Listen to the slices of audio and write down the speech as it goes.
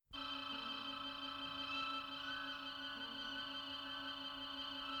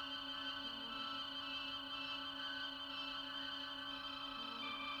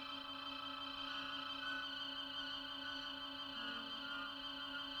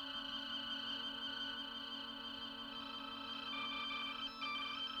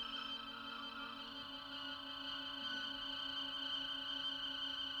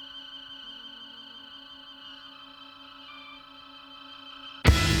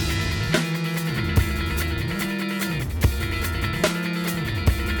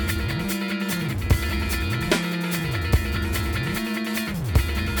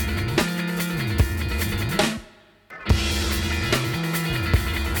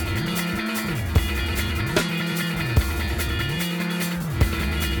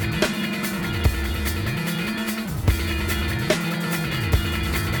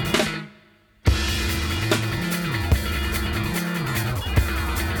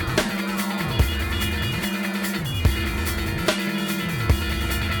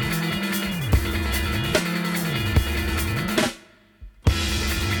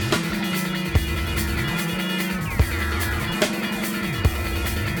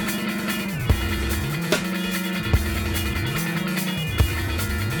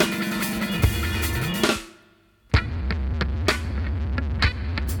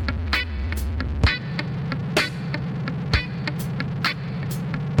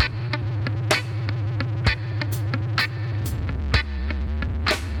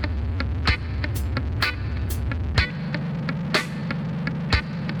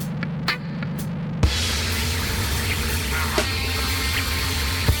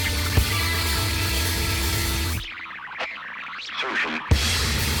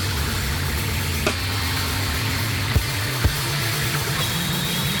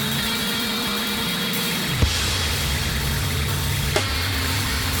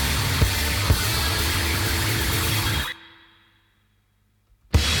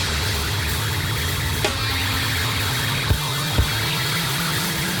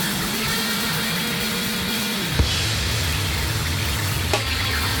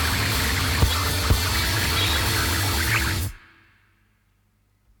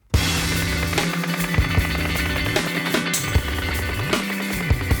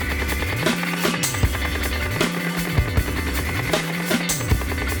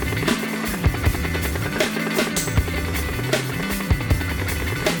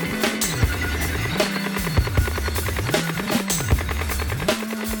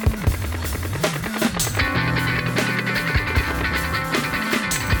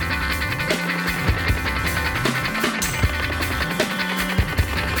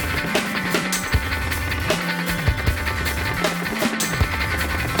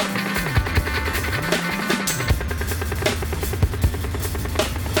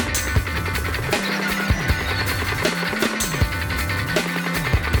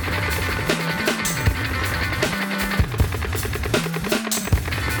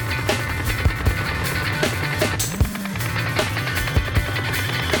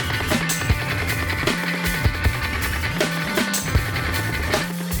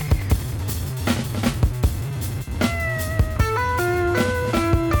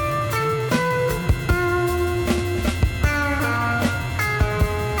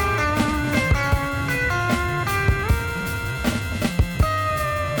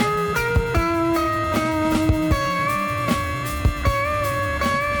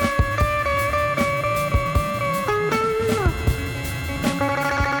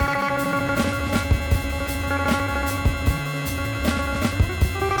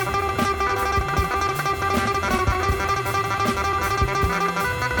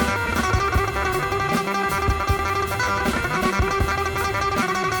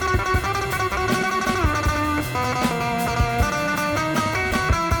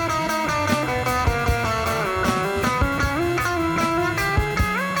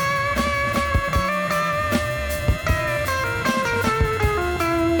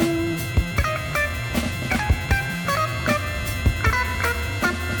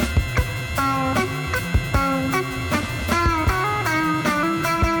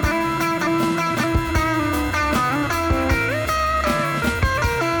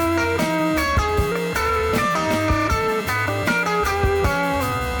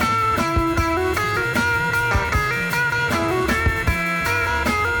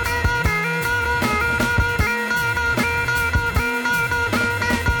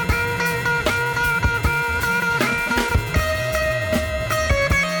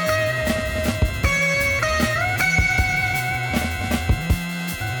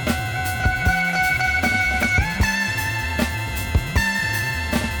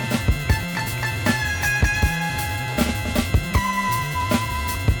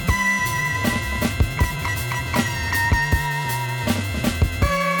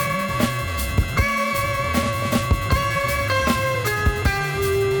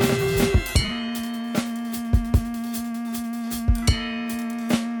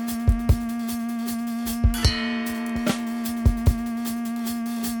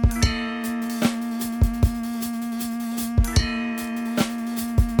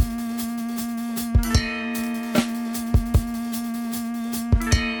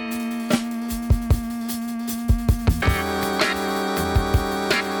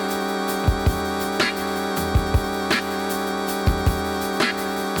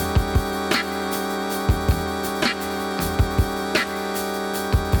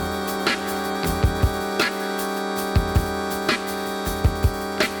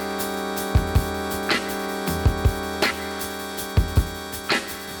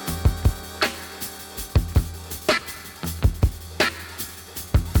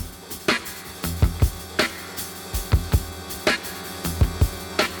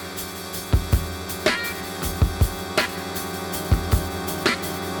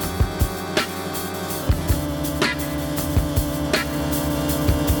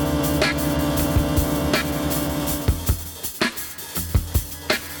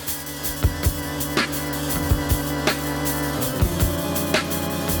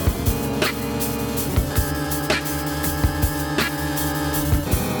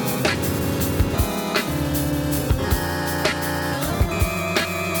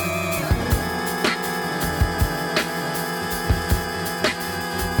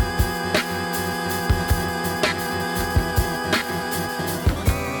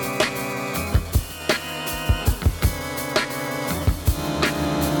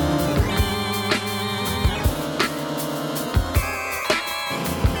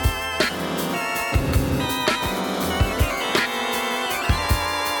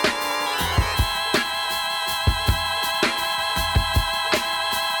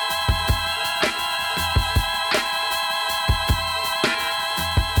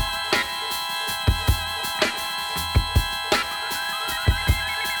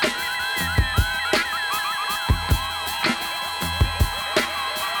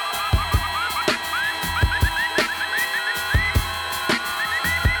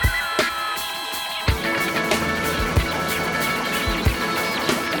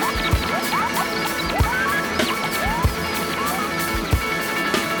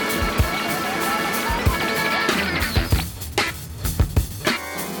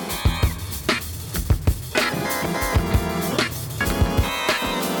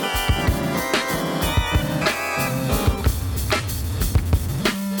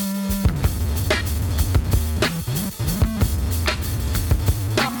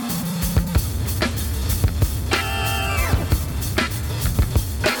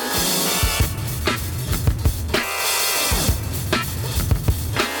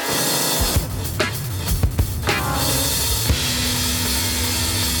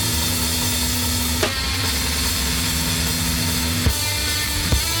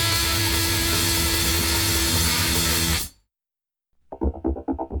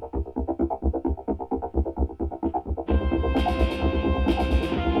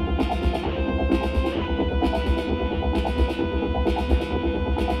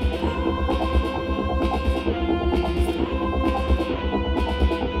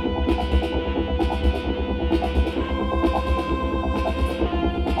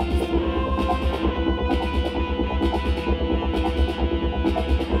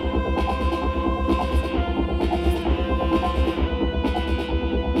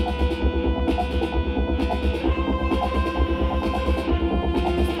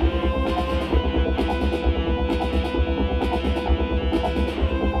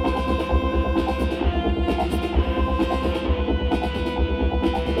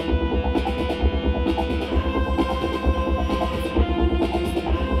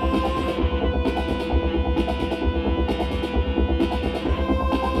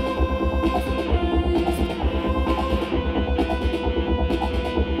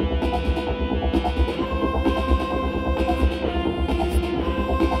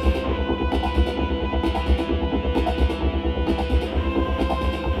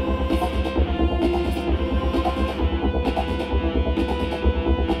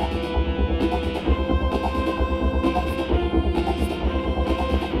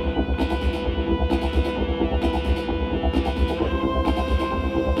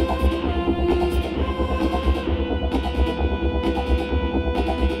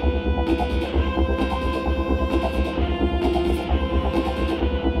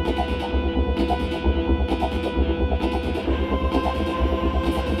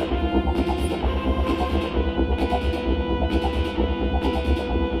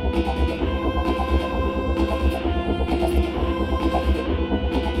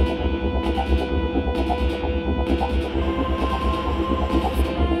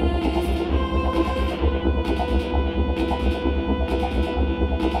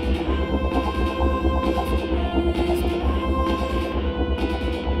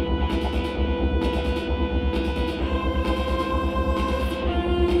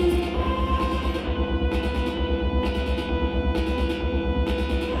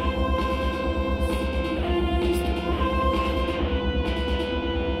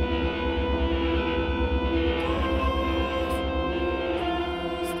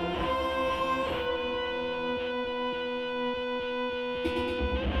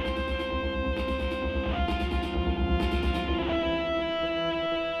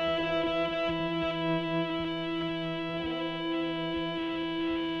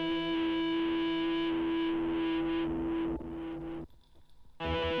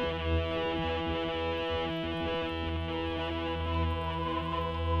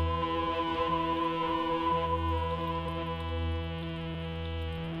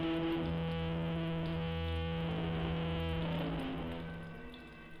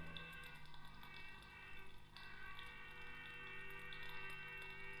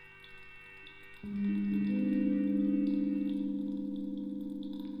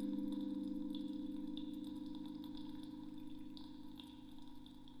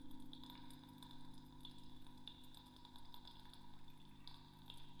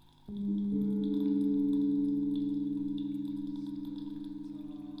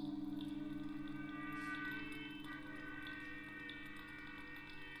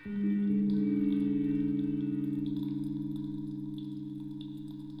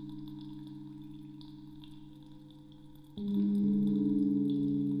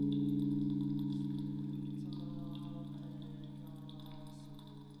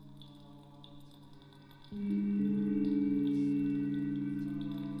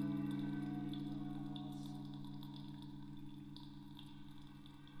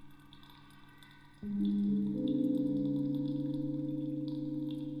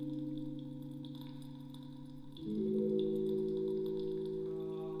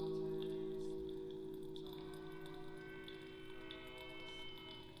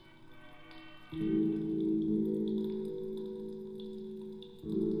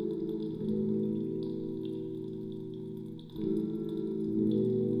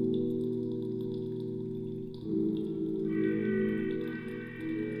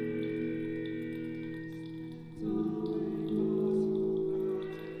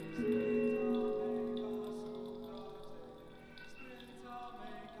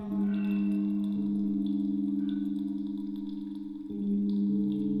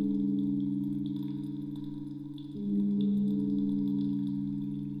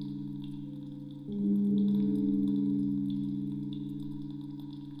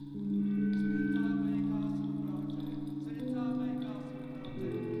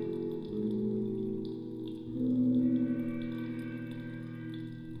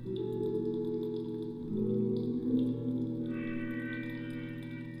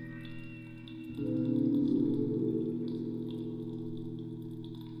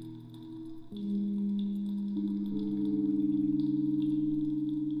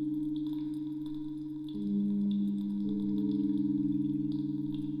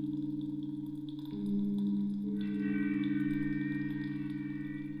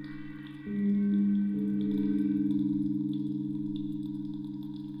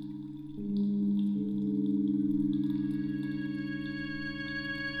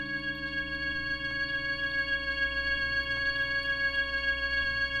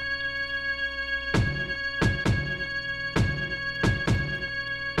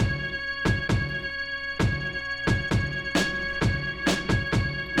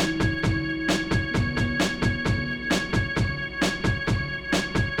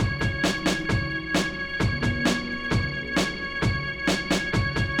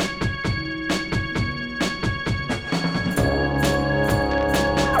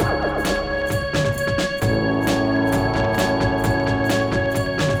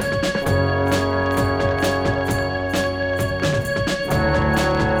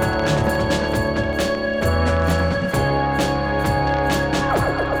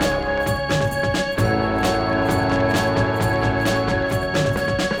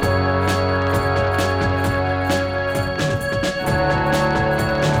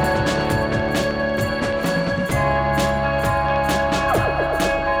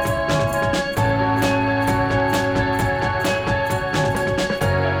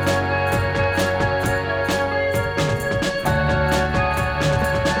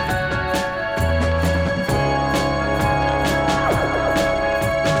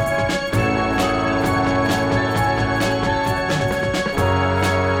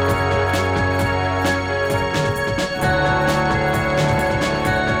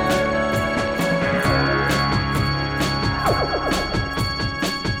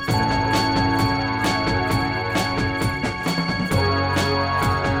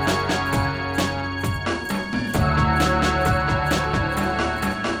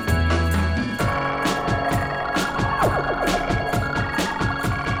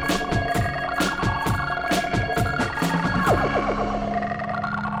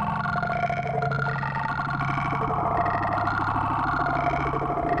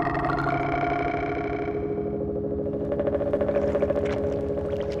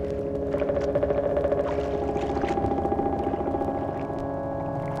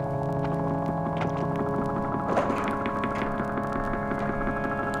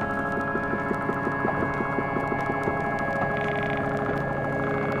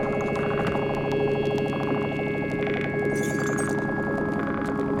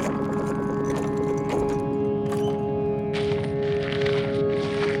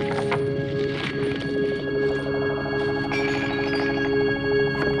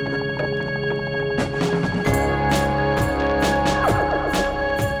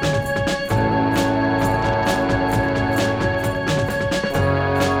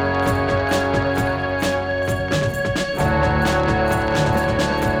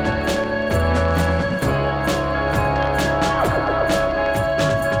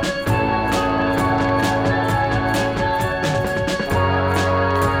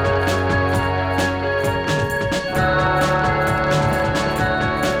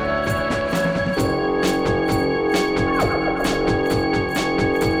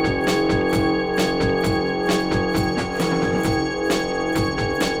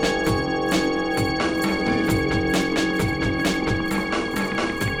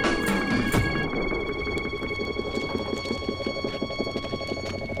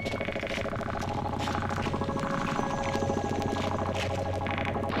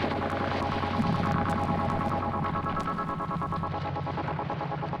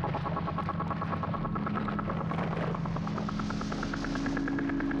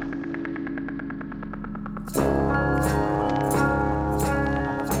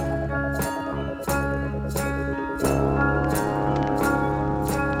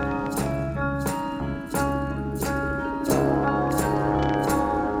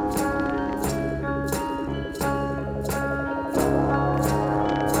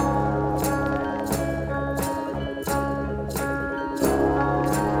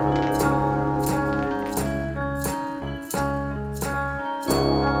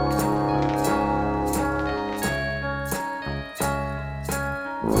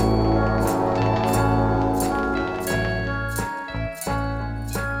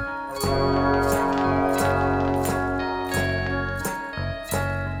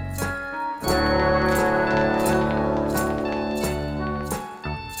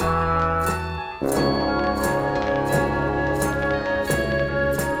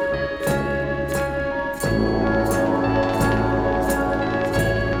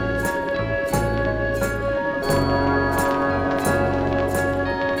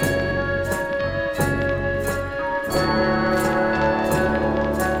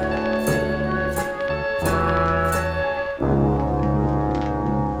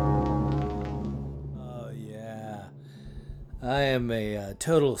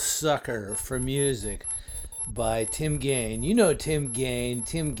total sucker for music by Tim Gain. You know Tim Gain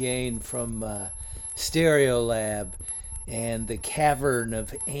from Stereolab and the Cavern of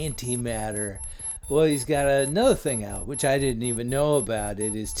Antimatter. Well, he's got another thing out, which I didn't even know about.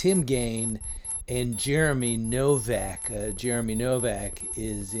 It is Tim Gain and Jeremy Novak. Jeremy Novak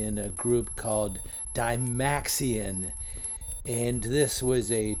is in a group called Dymaxion. And this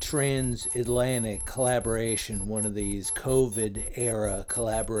was a transatlantic collaboration, one of these COVID-era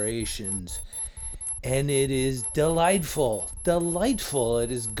collaborations. And it is delightful.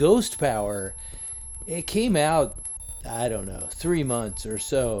 It is Ghost Power. It came out, I don't know, 3 months or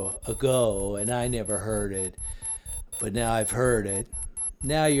so ago, and I never heard it. But now I've heard it.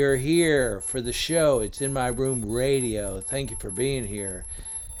 Now you're here for the show. It's In My Room Radio. Thank you for being here.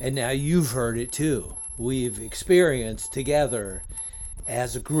 And now you've heard it too. We've experienced together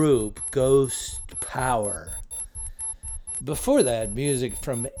as a group Ghost Power. Before that, music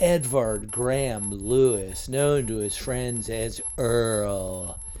from Edvard Graham Lewis, known to his friends as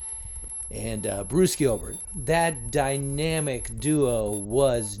Earl, and Bruce Gilbert. That dynamic duo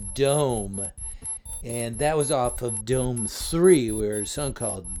was Dome, and that was off of Dome 3, where a song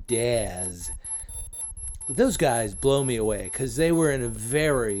called Daz. Those guys blow me away because they were in a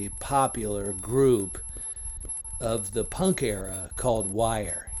very popular group of the punk era called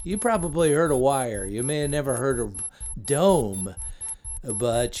Wire. You probably heard of Wire. You may have never heard of Dome,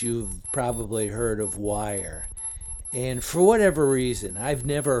 but you've probably heard of Wire. And for whatever reason, I've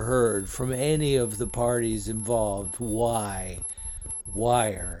never heard from any of the parties involved why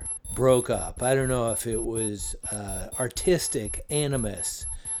Wire broke up. I don't know if it was artistic animus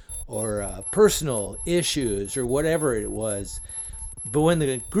or personal issues or whatever it was. But when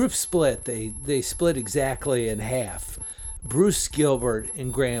the group split, they split exactly in half. Bruce Gilbert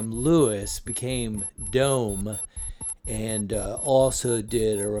and Graham Lewis became Dome and also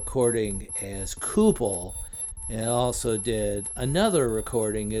did a recording as Kupel and also did another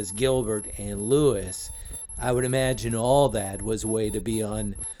recording as Gilbert and Lewis. I would imagine all that was a way to be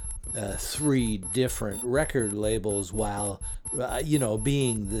on 3 different record labels while,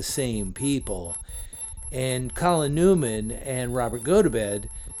 being the same people. And Colin Newman and Robert Gotobed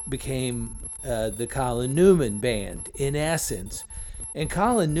became the Colin Newman Band, in essence. And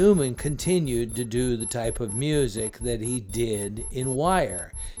Colin Newman continued to do the type of music that he did in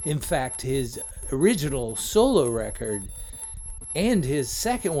Wire. In fact, his original solo record and his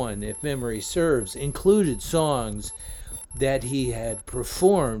second one, if memory serves, included songs that he had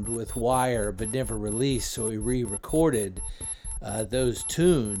performed with Wire but never released, so he re-recorded those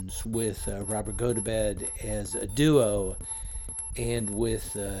tunes with Robert Gotobed as a duo and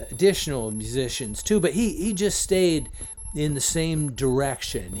with additional musicians too. But he just stayed in the same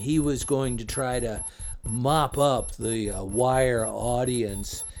direction. He was going to try to mop up the Wire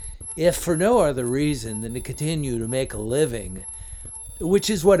audience, if for no other reason than to continue to make a living, which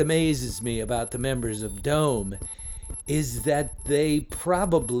is what amazes me about the members of Dome, is that they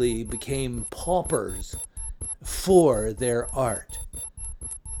probably became paupers for their art.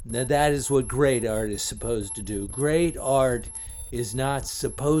 Now that is what great art is supposed to do. Great art is not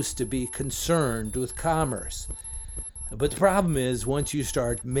supposed to be concerned with commerce. But the problem is, once you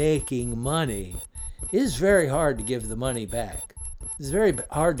start making money, it is very hard to give the money back. It's very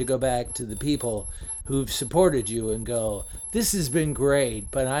hard to go back to the people who've supported you and go, this has been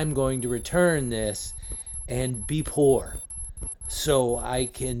great, but I'm going to return this and be poor so I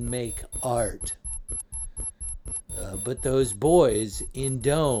can make art. But those boys in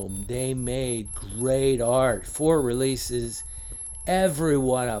Dome, they made great art. 4 releases, every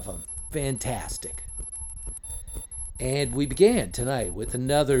one of them fantastic. And we began tonight with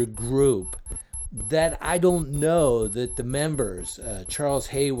another group that I don't know that the members, Charles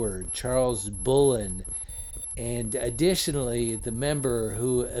Hayward, Charles Bullen, and additionally the member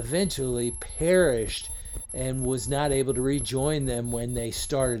who eventually perished and was not able to rejoin them when they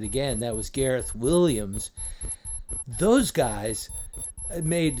started again, that was Gareth Williams. Those guys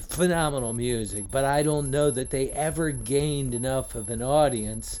made phenomenal music, but I don't know that they ever gained enough of an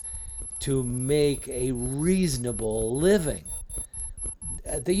audience to make a reasonable living.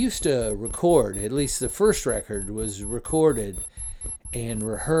 They used to record, at least the first record was recorded and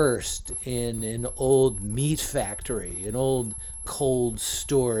rehearsed in an old meat factory, an old cold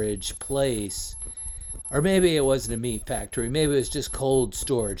storage place. Or maybe it wasn't a meat factory, maybe it was just cold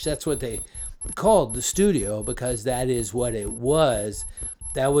storage. That's what they called the studio because that is what it was.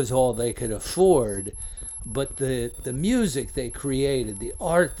 That was all they could afford. But the music they created, the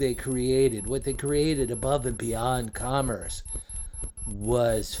art they created, what they created above and beyond commerce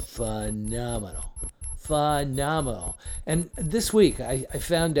was phenomenal. phenomenal. And this week I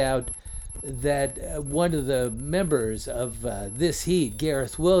found out that one of the members of This Heat,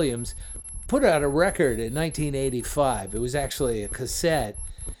 Gareth Williams, put out a record in 1985. It was actually a cassette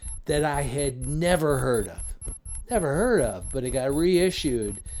that I had never heard of, but it got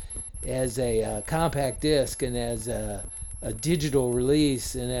reissued as a compact disc and as a digital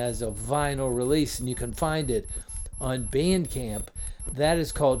release and as a vinyl release, and you can find it on Bandcamp. That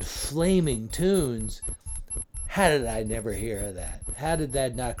is called Flaming Tunes. How did I never hear of that? How did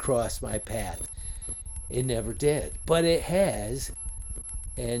that not cross my path? It never did, but it has,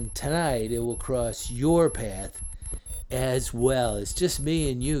 and tonight it will cross your path as well. It's just me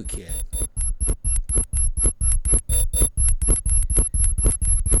and you, kid.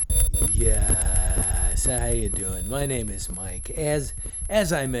 Yes, how you doing? My name is Mike. As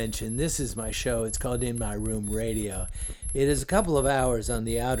I mentioned, this is my show. It's called In My Room Radio. It is a couple of hours on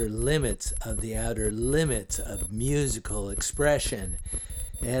the outer limits of musical expression,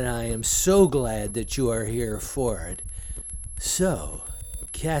 and I am so glad that you are here for it. So,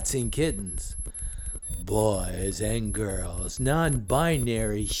 cats and kittens, boys and girls,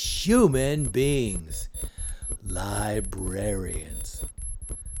 non-binary human beings, librarians,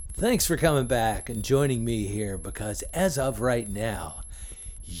 thanks for coming back and joining me here, because as of right now,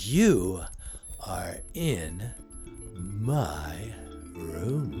 you are in my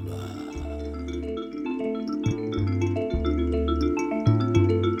room.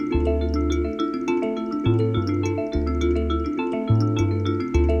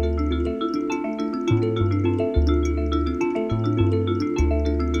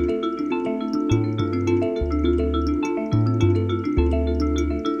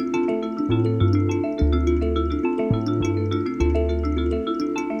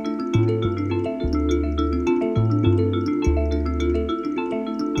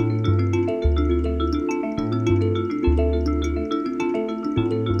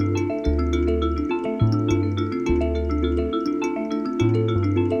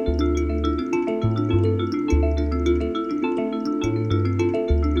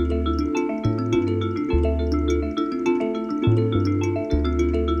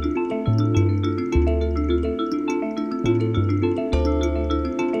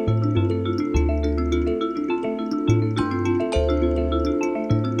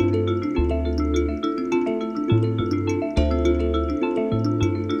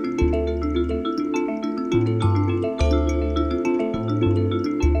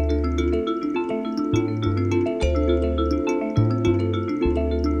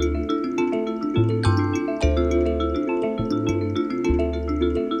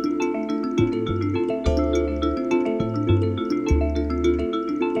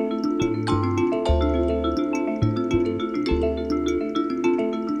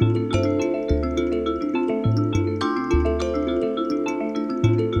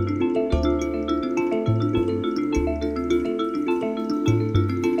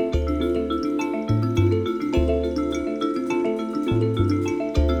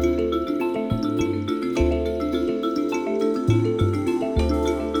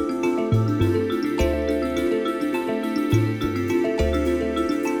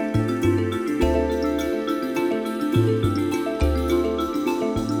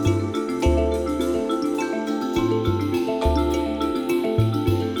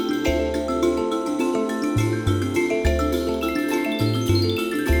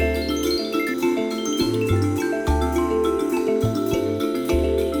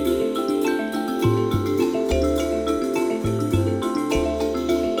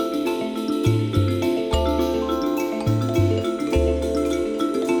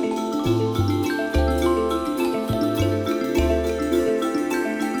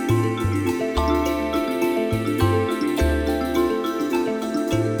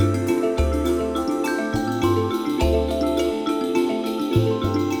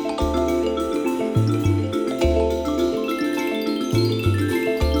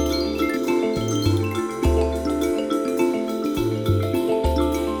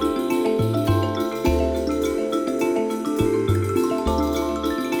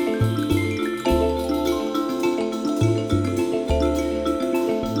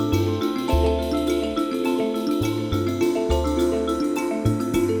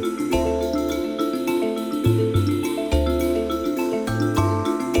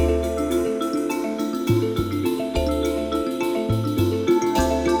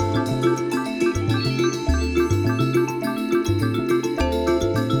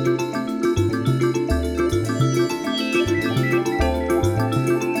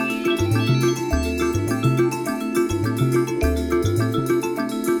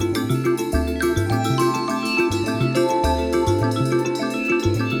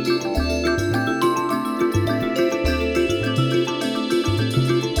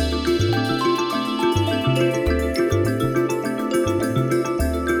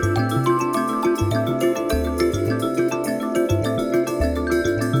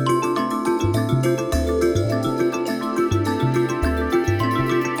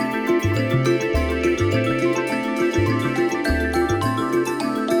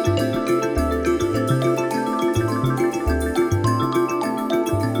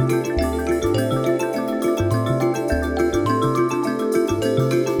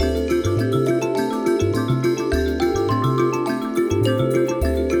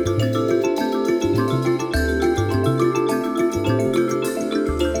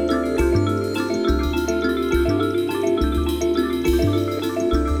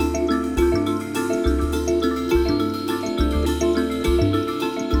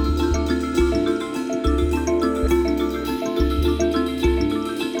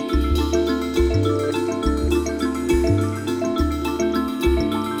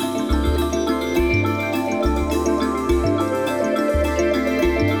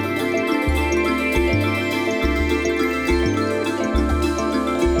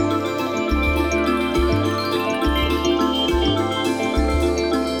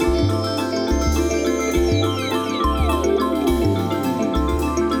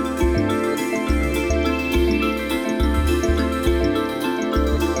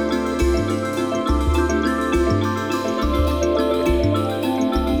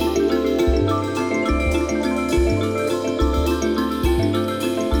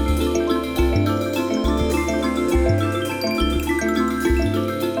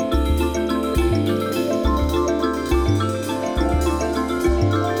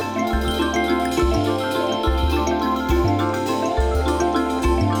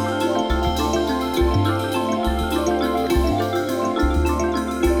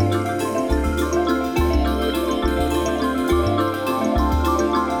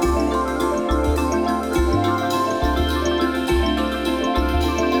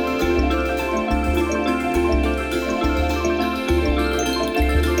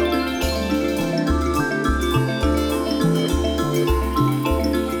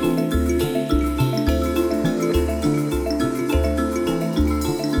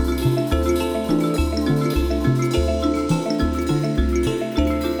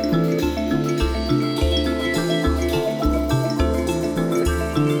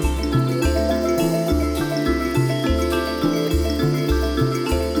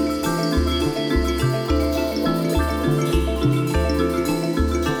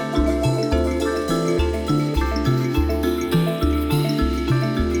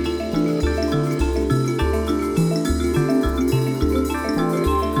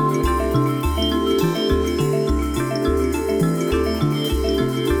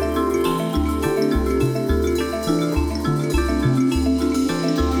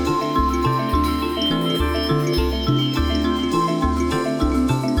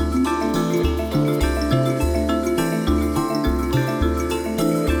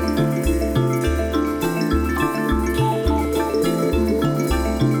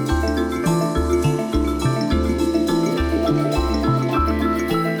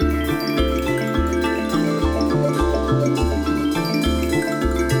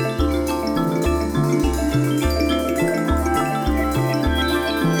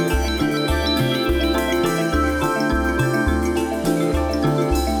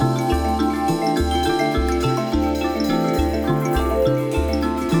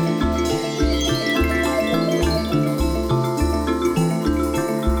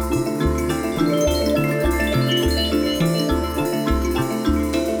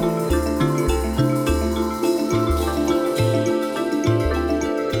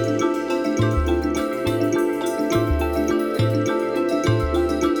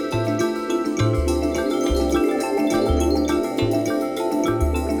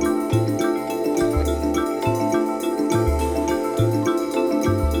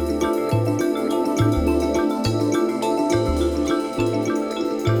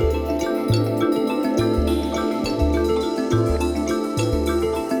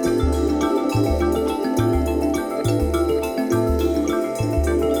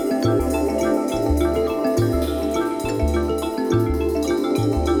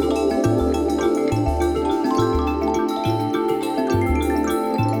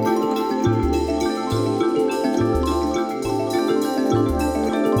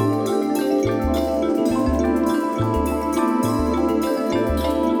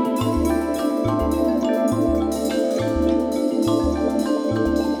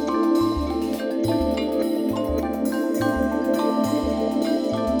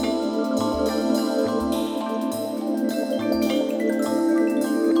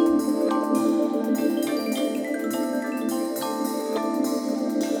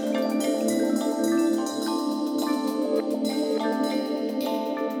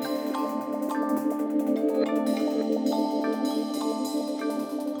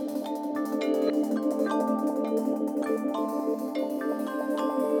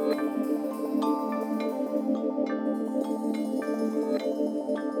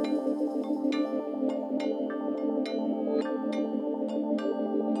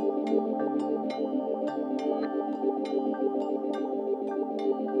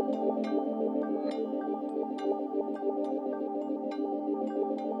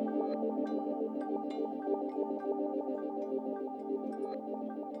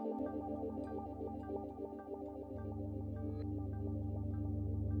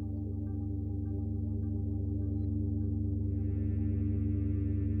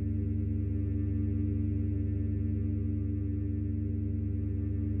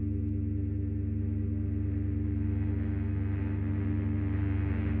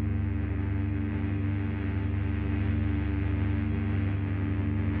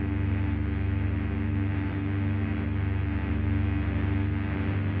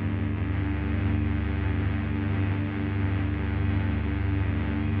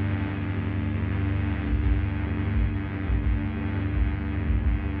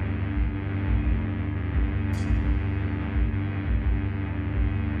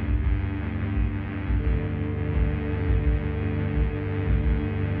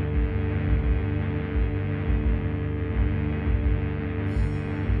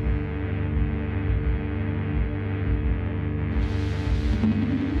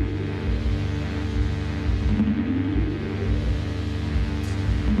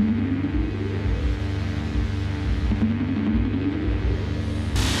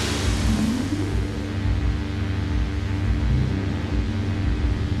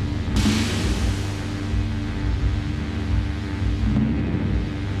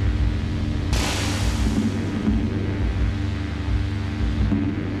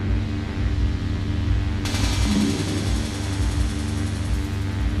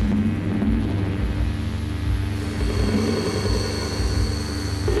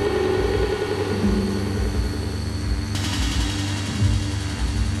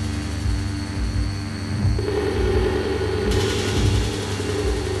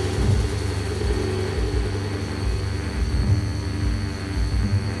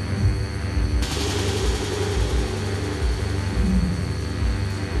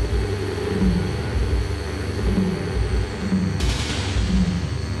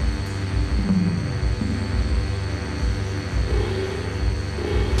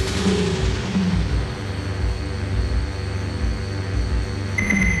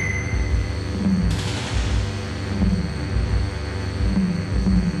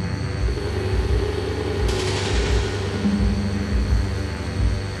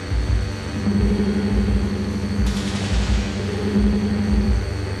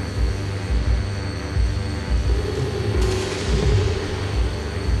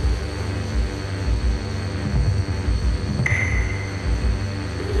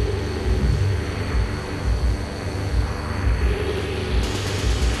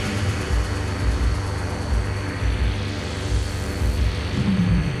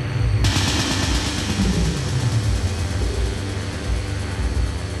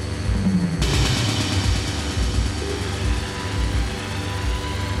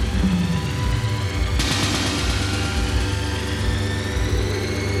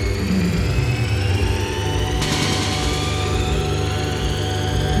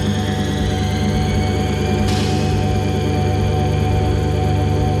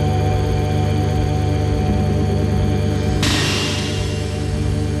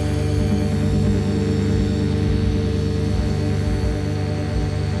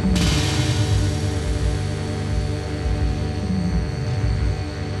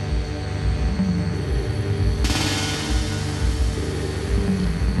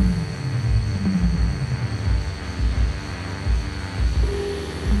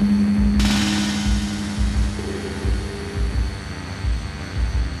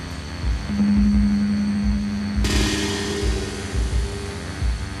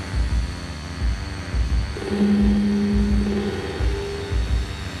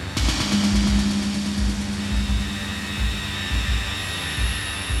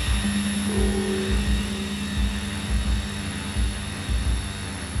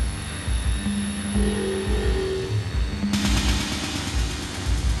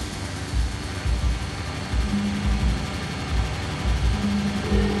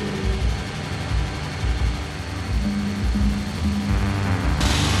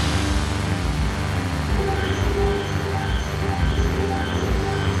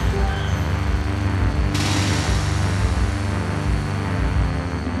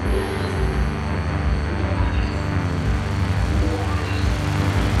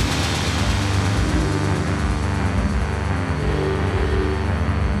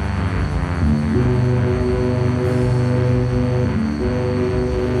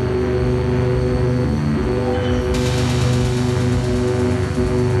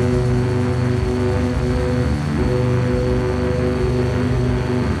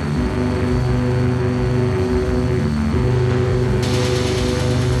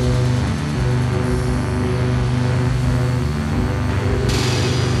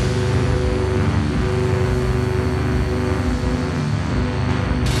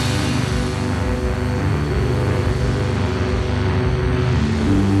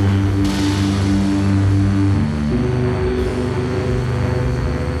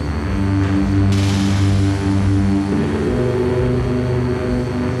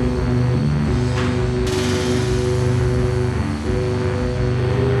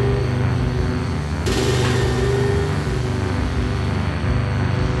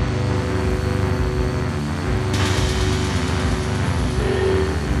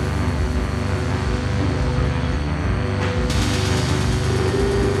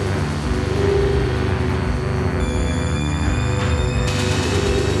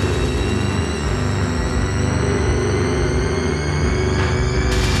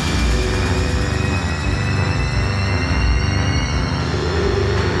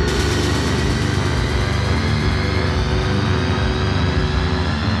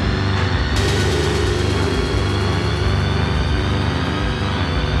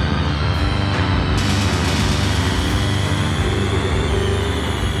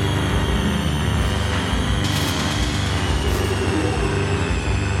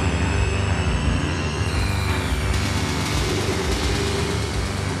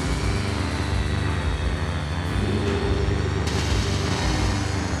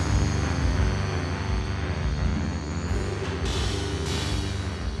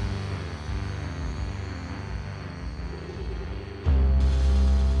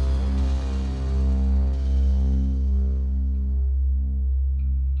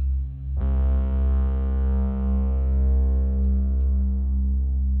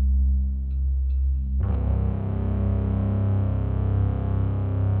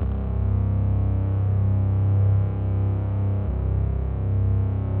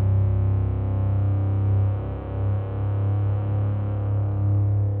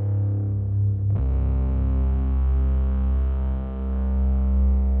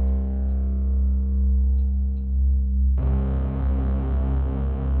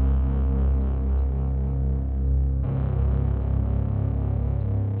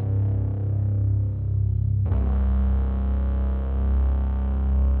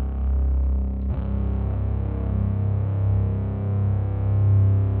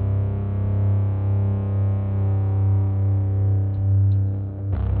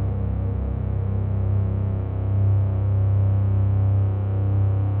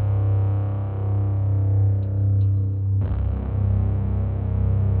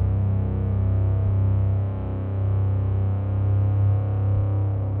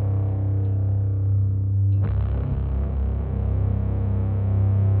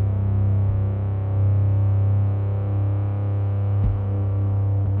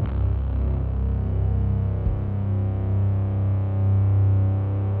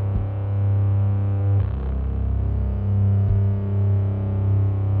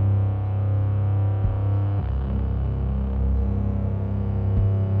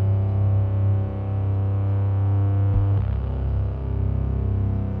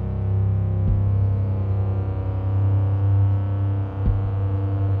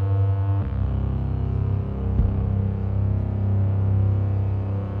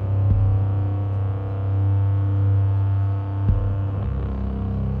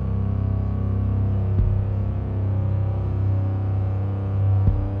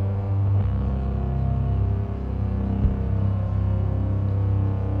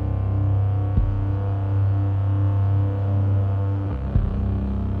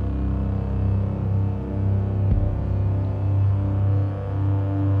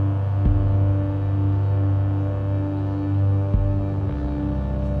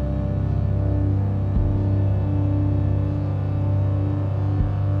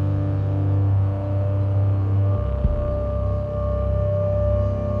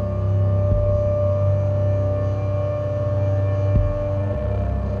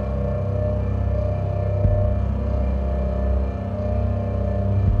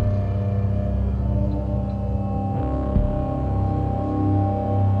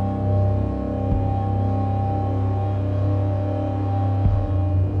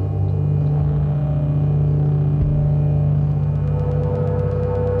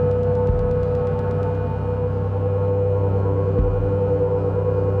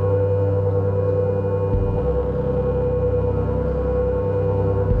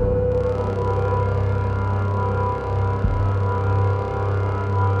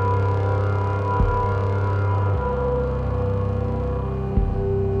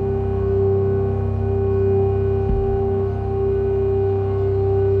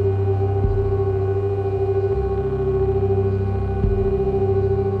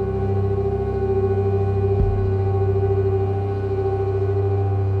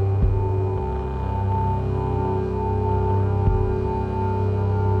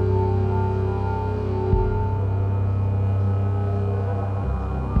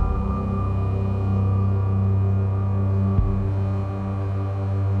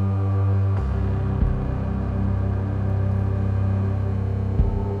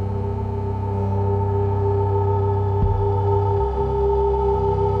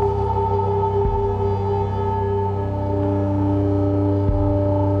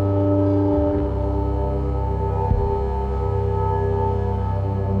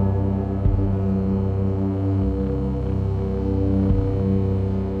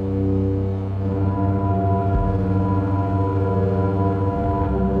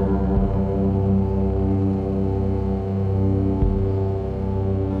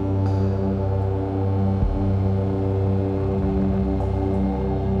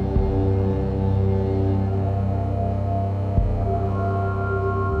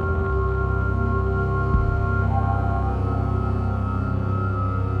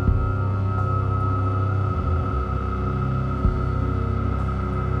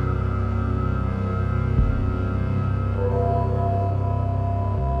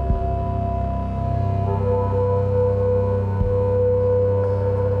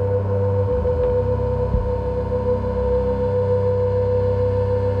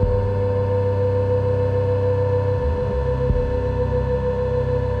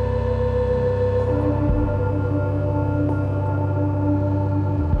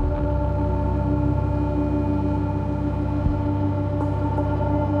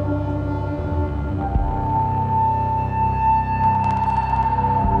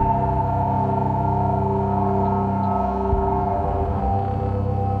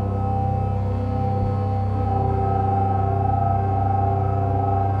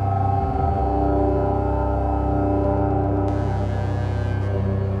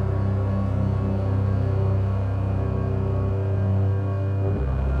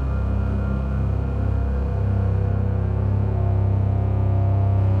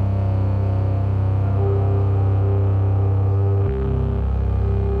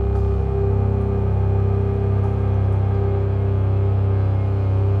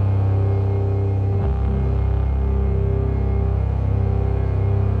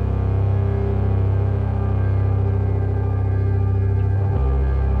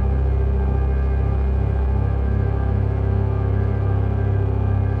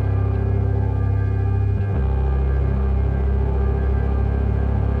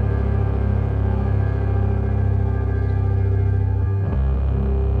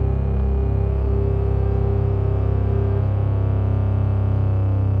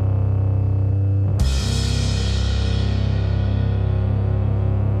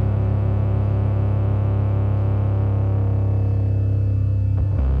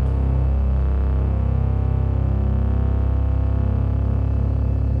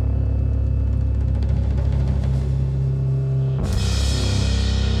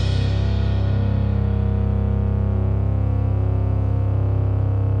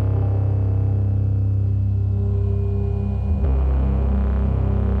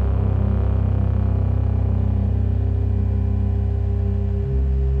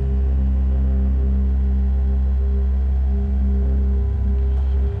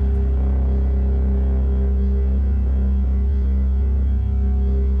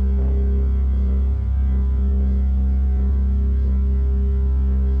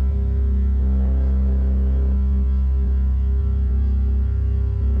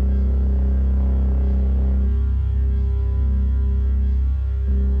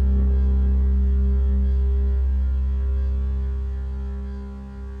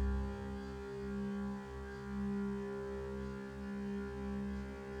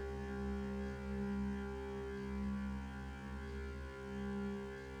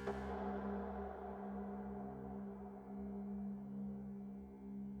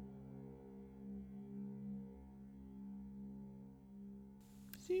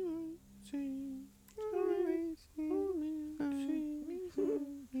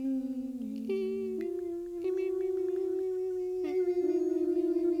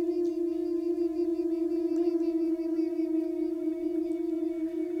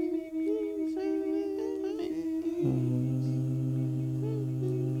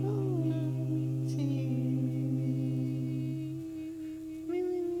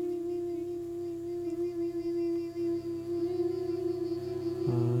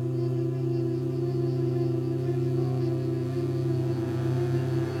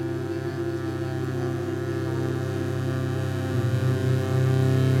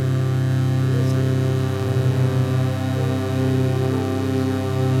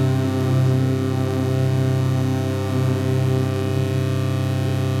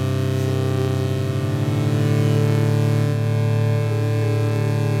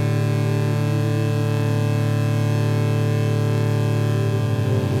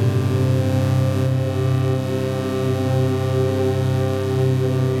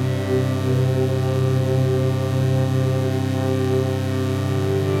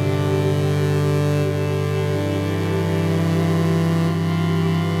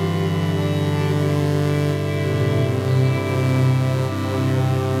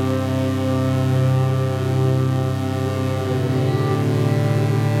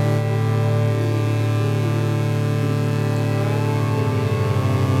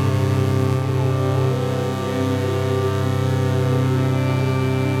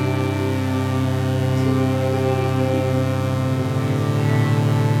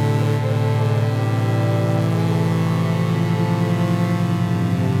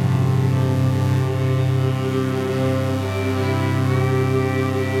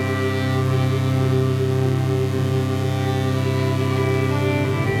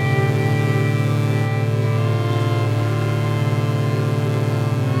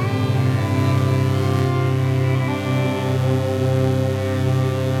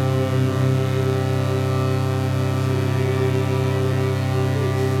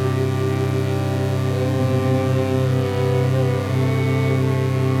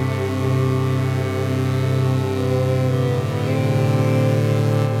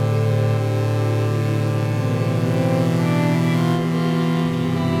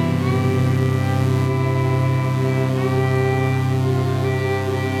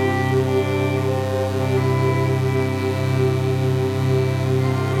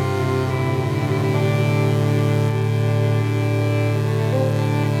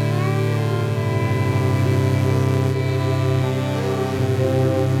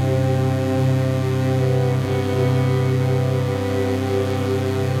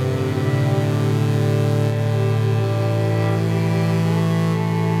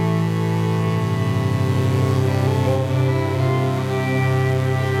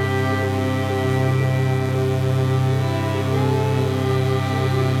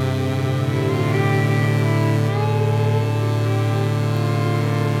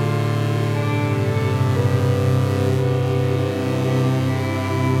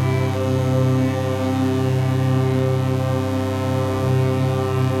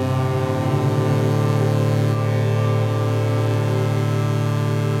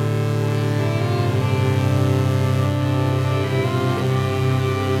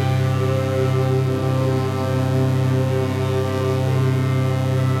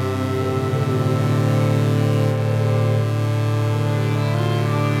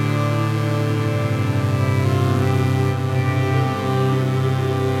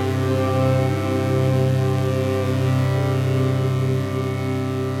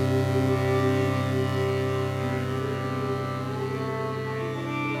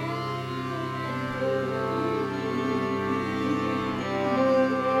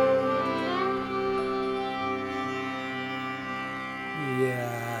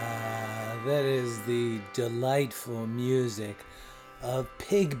 was the delightful music of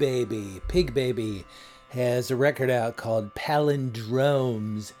Pigbaby. Pigbaby has a record out called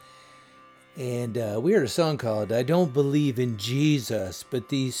Palindromes, and we heard a song called I Don't Believe in Jesus, but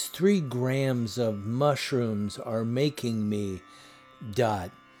these 3 grams of mushrooms are making me ...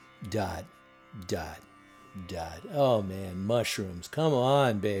 Oh man, mushrooms. Come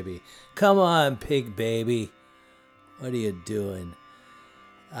on, baby. Come on, Pigbaby. What are you doing?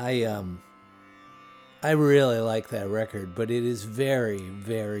 I really like that record, but it is very,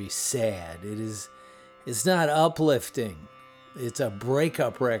 very sad. It's not uplifting. It's a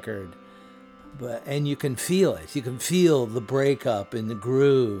breakup record. And you can feel it. You can feel the breakup in the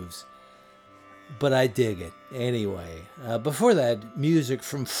grooves. But I dig it anyway. Before that, music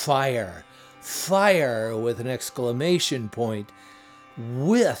from Fire. Fire with an exclamation point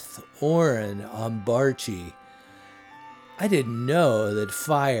with Oren Ambarchi. I didn't know that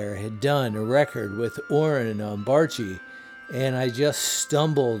Fire had done a record with Oren Ambarchi, and I just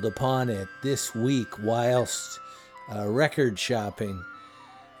stumbled upon it this week whilst record shopping,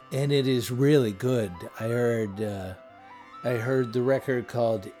 and it is really good. I heard the record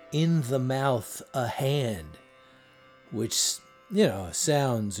called In the Mouth a Hand, which,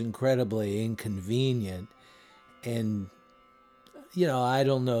 sounds incredibly inconvenient, and I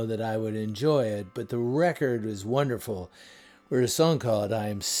don't know that I would enjoy it, but the record was wonderful. There's a song called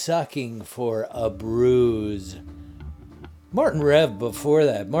I'm Sucking for a Bruise. Martin Rev before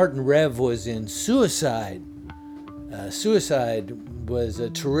that. Martin Rev was in Suicide. Suicide was a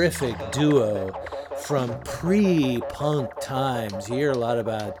terrific duo from pre-punk times. You hear a lot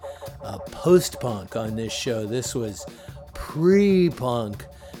about post-punk on this show. This was pre-punk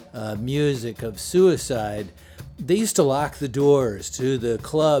music of Suicide. They used to lock the doors to the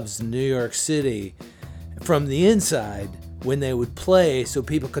clubs in New York City from the inside when they would play so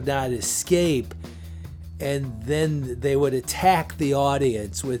people could not escape, and then they would attack the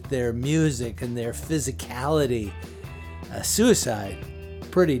audience with their music and their physicality. Suicide,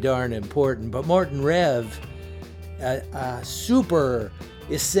 pretty darn important, but Martin Rev, a super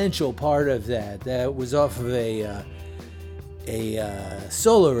essential part of that was off of a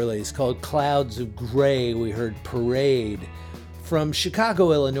solo release called Clouds of Gray. We heard Parade. From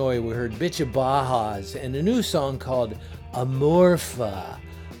Chicago, Illinois, we heard Bitch of Bajas and a new song called Amorpha.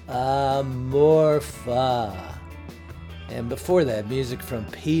 Amorpha. And before that, music from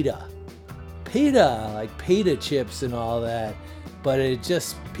Pita. Pita, like pita chips and all that, but it's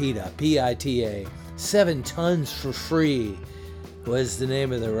just Pita, P-I-T-A. 7 Tons for Free was the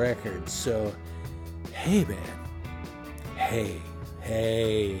name of the record. So, hey man.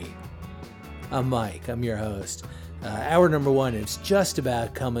 Hey. I'm Mike. I'm your host. Hour number 1, it's just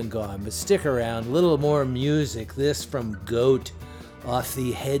about come and gone, but stick around. A little more music. This from Goat off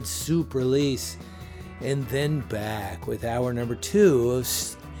the Head Soup release. And then back with hour number 2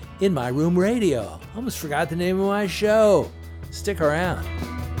 of In My Room Radio. Almost forgot the name of my show. Stick around.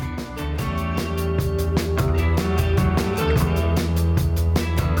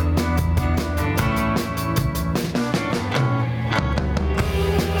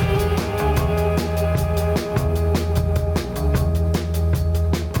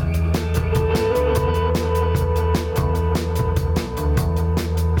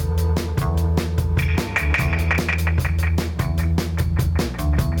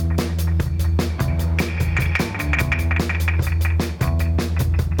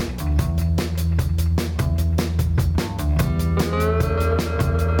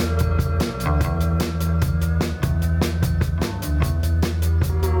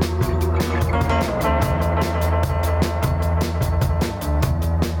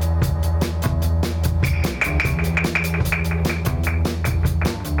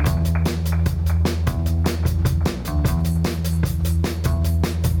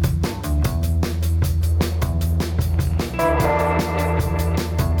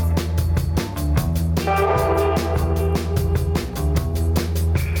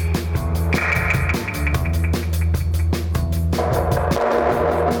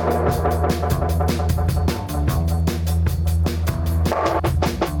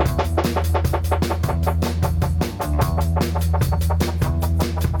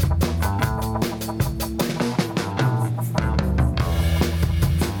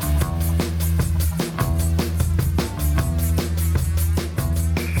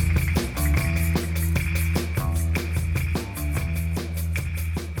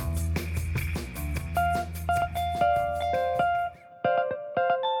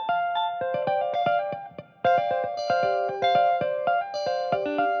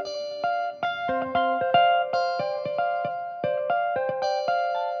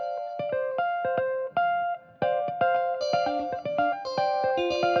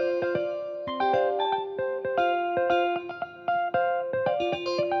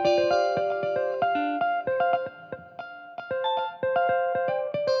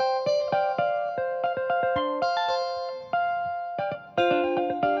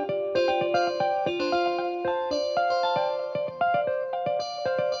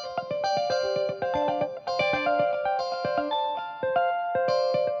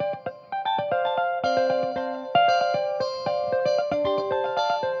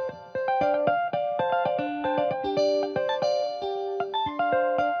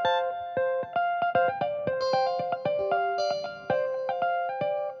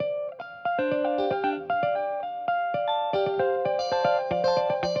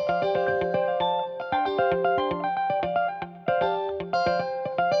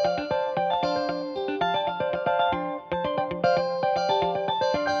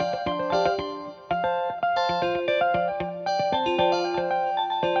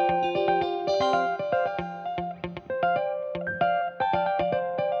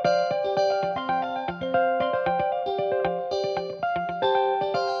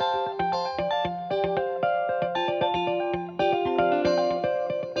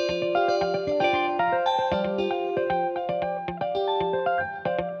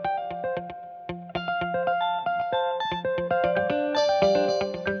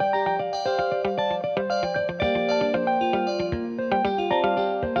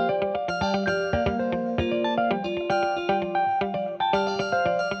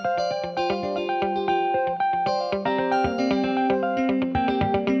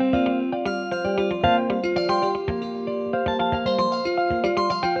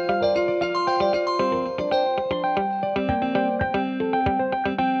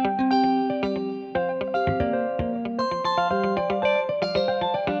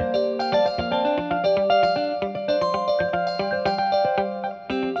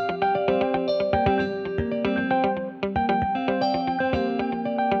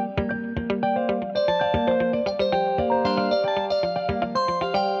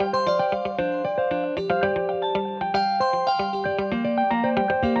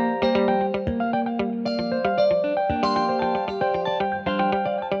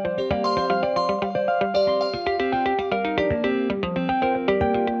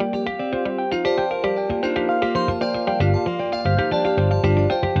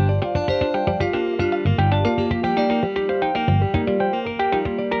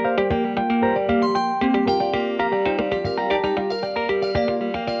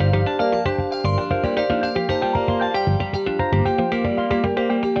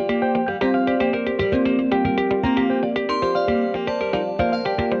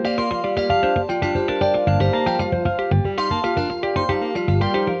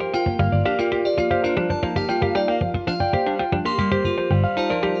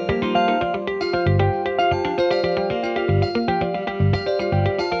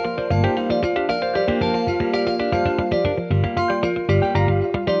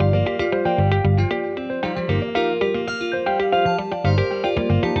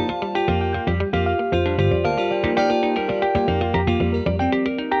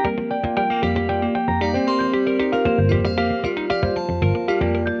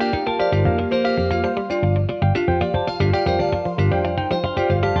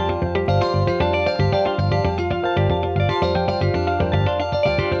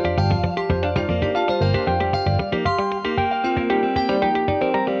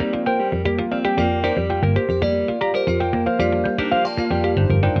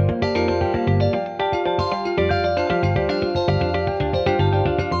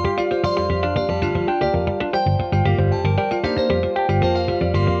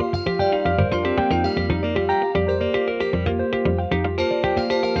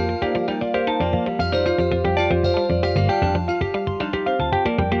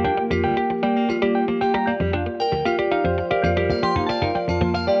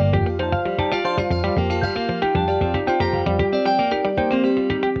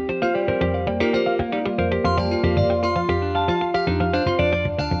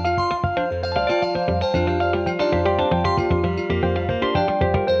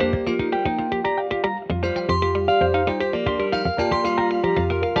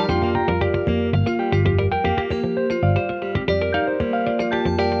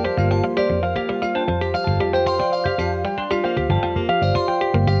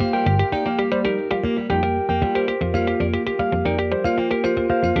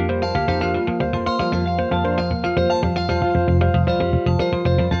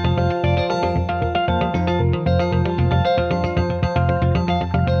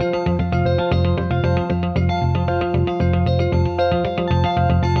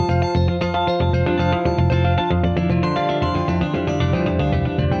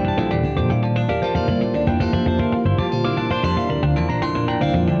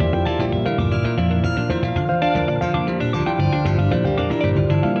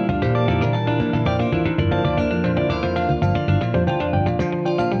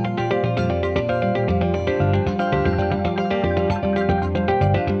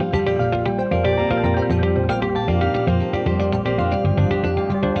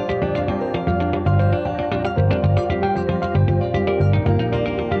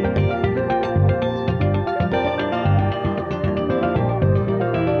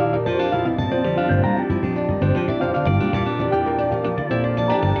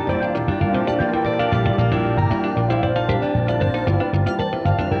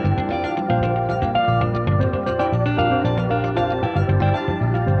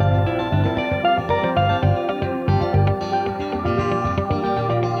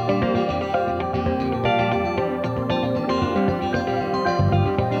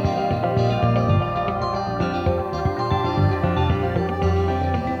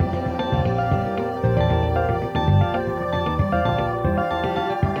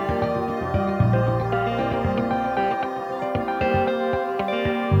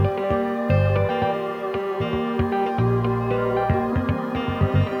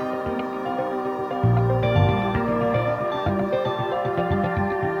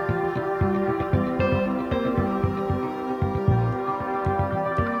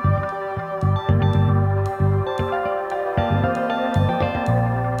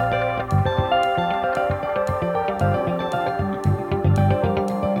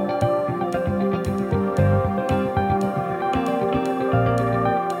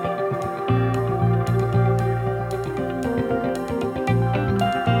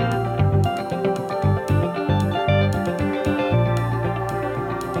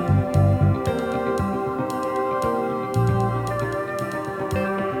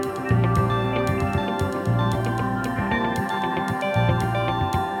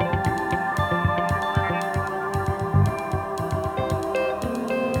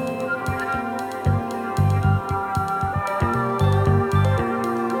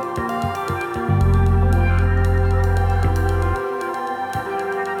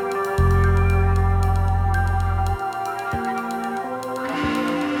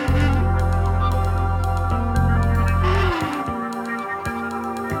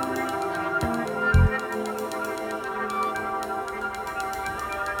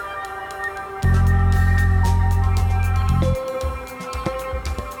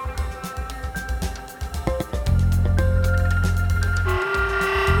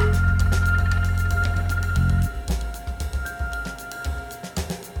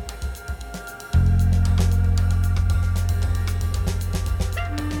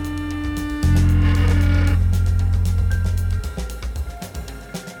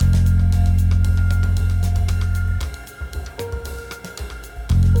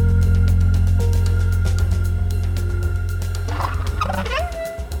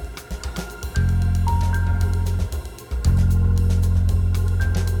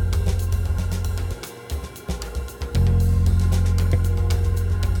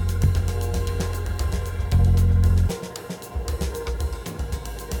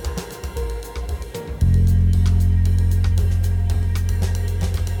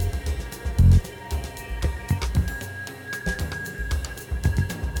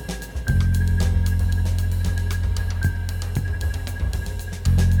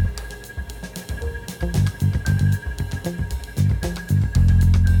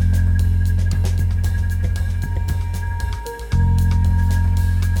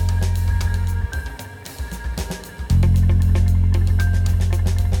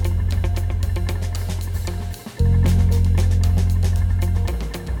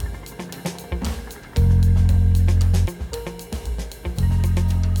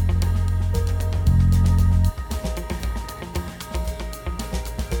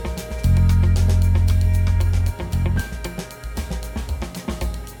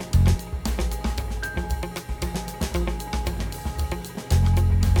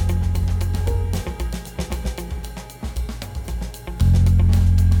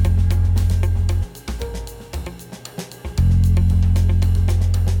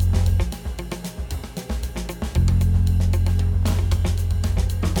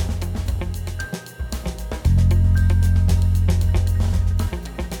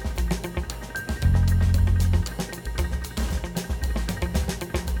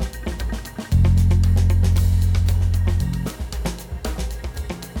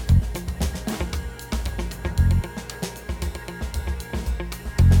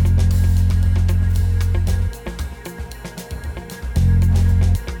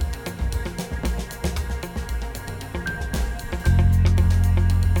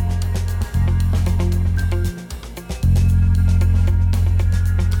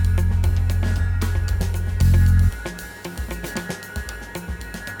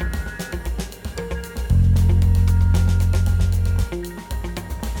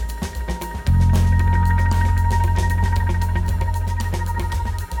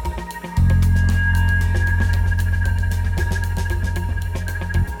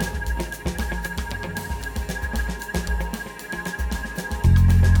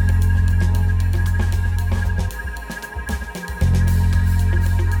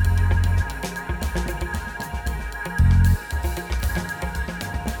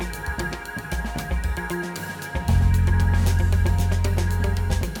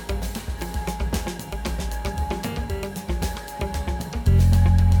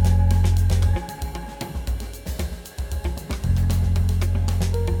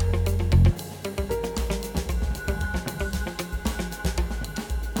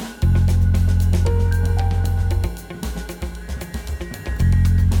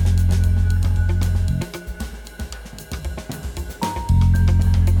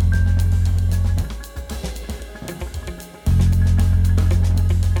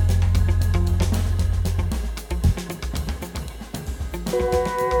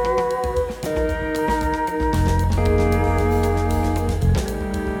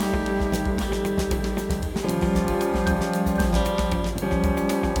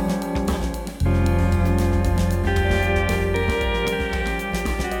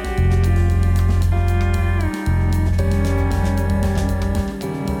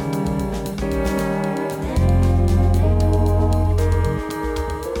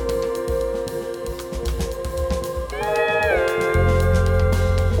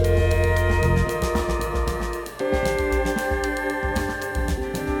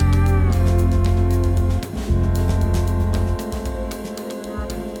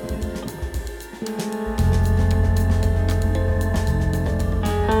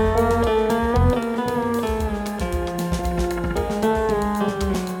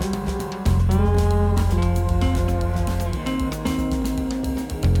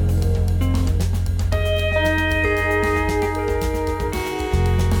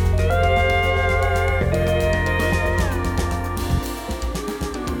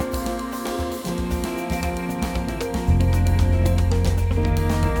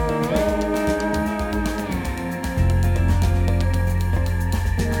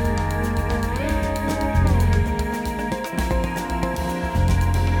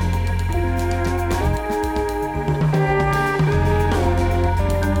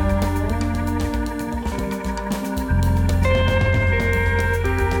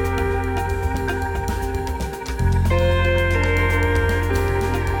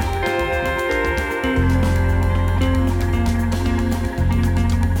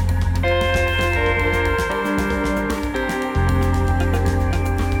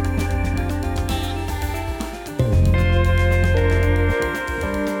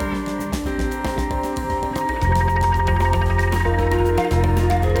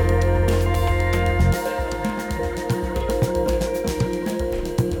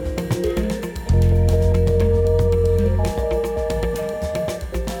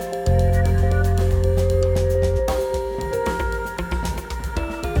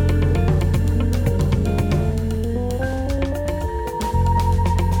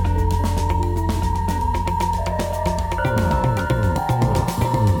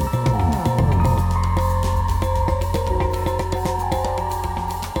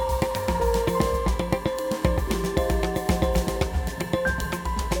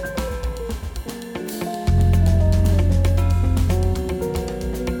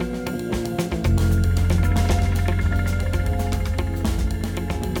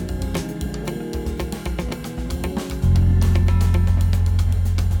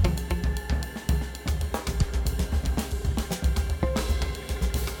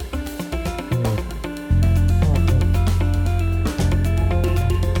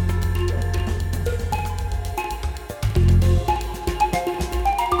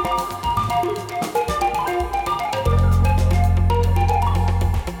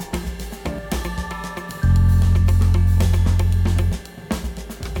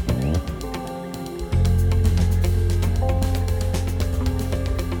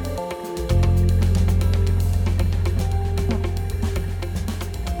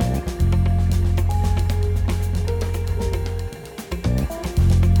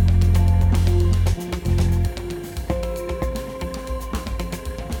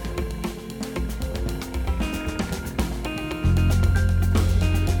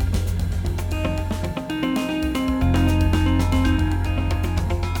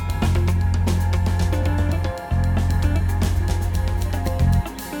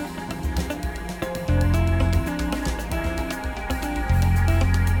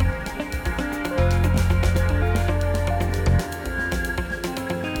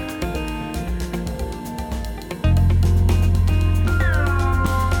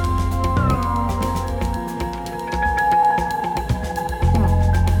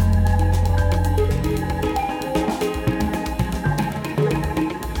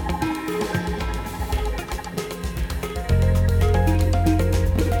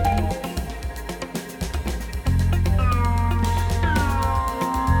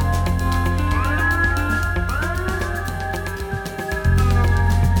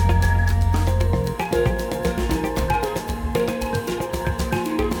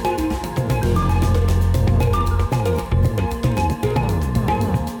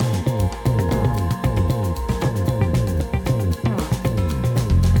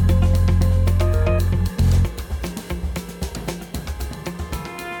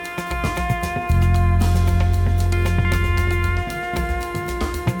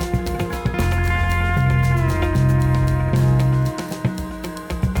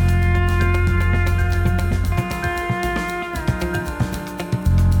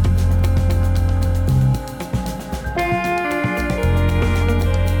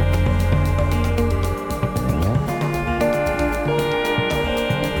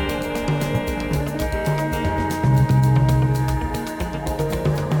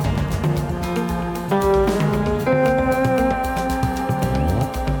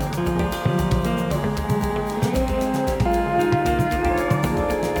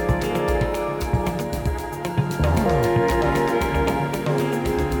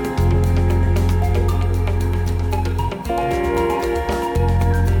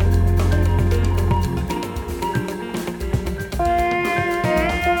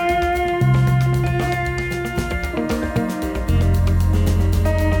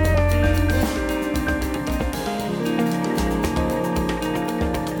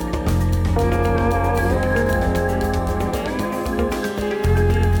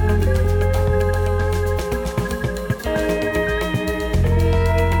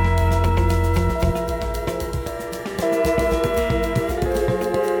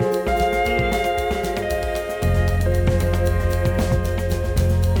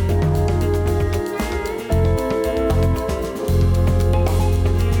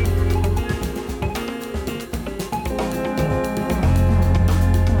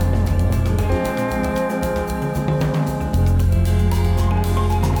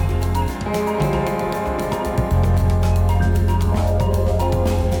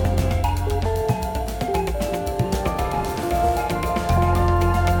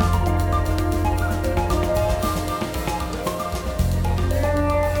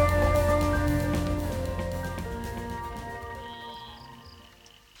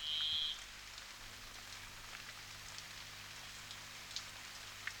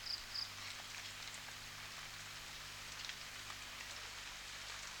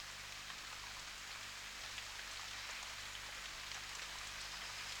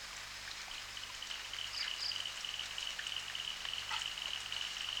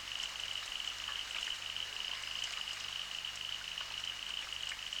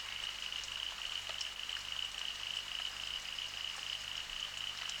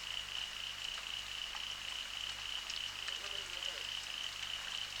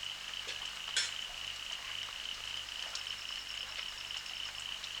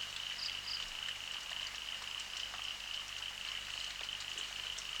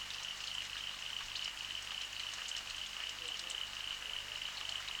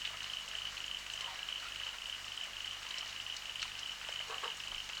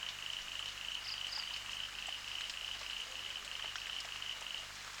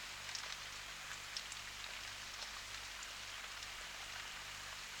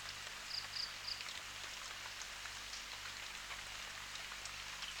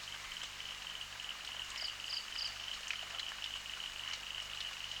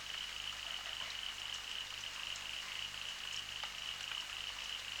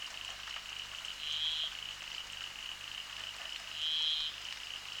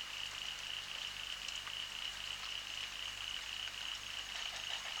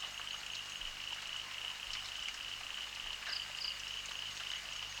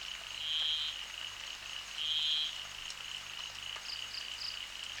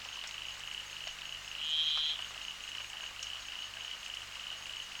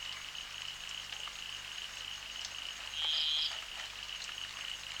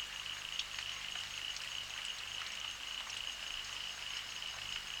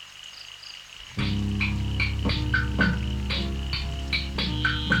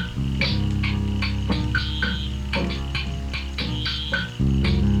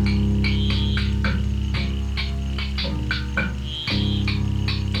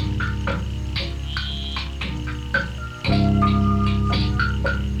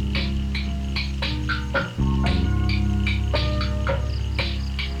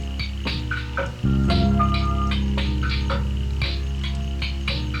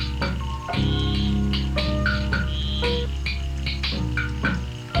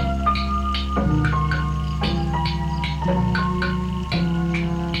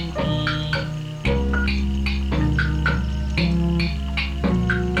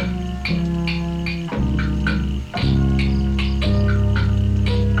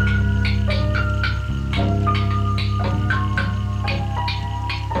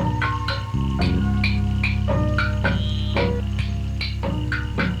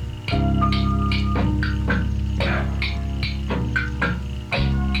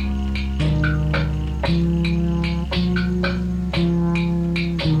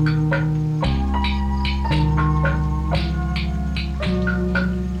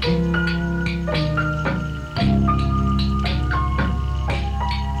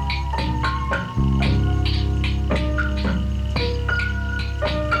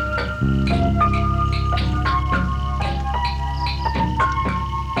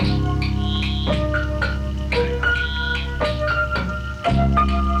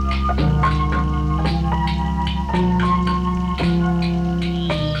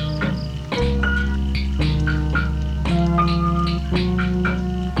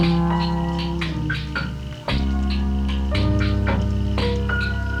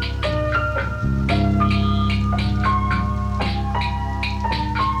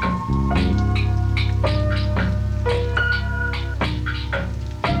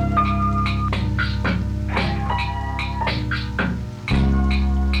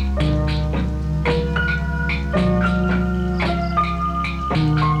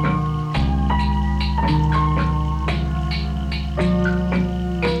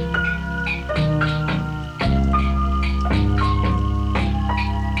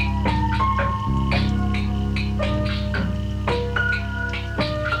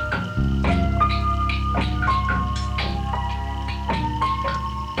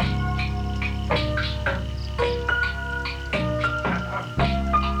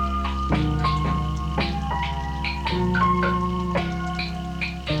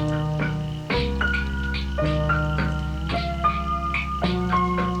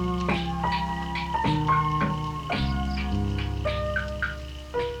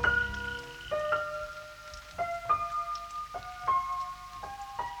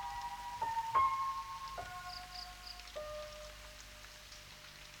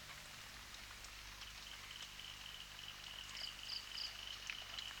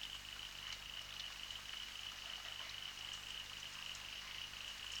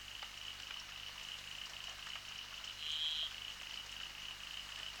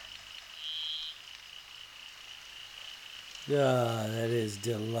 Ah, that is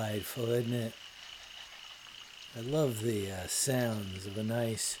delightful, isn't it? I love the sounds of a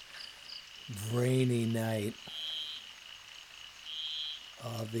nice rainy night.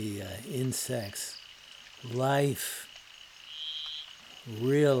 All the insects, life,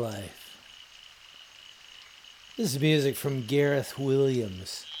 real life. This is music from Gareth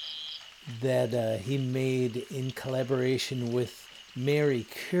Williams that he made in collaboration with Mary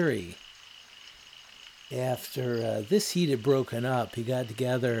Curry. After this heat had broken up, he got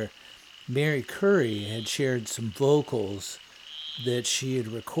together. Mary Curry had shared some vocals that she had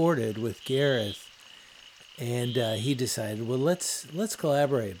recorded with Gareth, and he decided, well, let's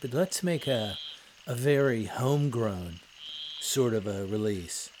collaborate, but let's make a very homegrown sort of a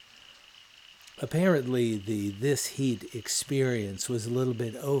release. Apparently, the This Heat experience was a little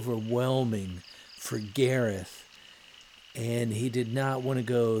bit overwhelming for Gareth, and he did not want to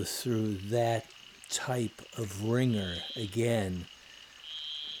go through that type of ringer again.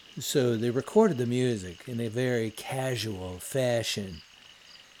 So they recorded the music in a very casual fashion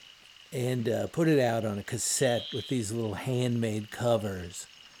and put it out on a cassette with these little handmade covers.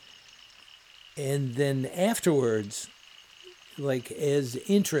 And then afterwards, like as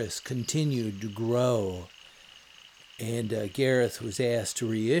interest continued to grow and Gareth was asked to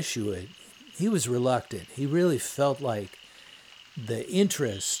reissue it, he was reluctant. He really felt like the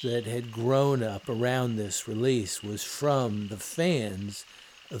interest that had grown up around this release was from the fans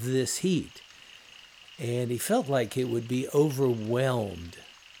of This Heat. And he felt like it would be overwhelmed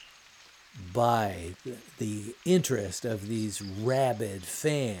by the interest of these rabid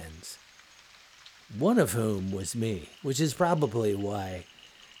fans, one of whom was me, which is probably why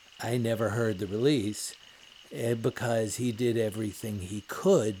I never heard the release, because he did everything he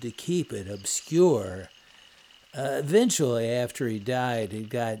could to keep it obscure. Eventually, after he died, it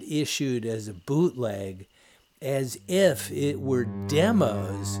got issued as a bootleg, as if it were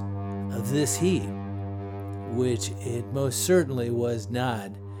demos of This Heat, which it most certainly was not,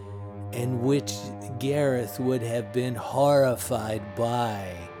 and which Gareth would have been horrified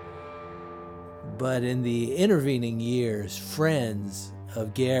by. But in the intervening years, friends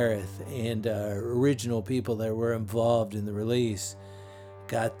of Gareth and original people that were involved in the release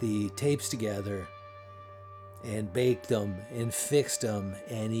got the tapes together and baked them and fixed them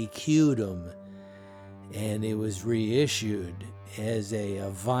and EQ'd them, and it was reissued as a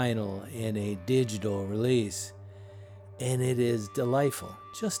vinyl and a digital release, and it is delightful,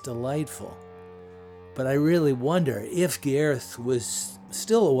 just delightful. But I really wonder, if Gareth was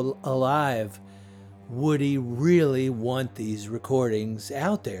still alive, would he really want these recordings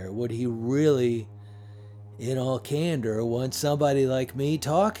out there? Would he really, in all candor, want somebody like me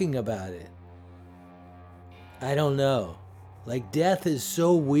talking about it? I don't know. Like, death is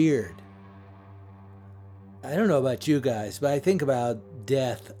so weird. I don't know about you guys, but I think about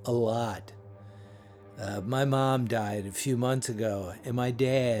death a lot. My mom died a few months ago, and my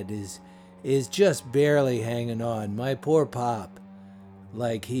dad is just barely hanging on. My poor pop,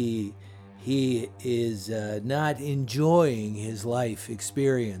 like he is not enjoying his life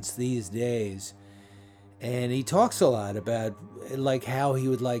experience these days, and he talks a lot about like how he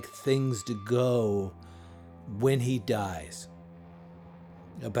would like things to go when he dies,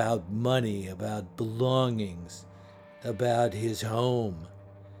 about money, about belongings, about his home.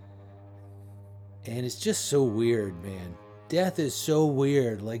 And it's just so weird, man. Death is so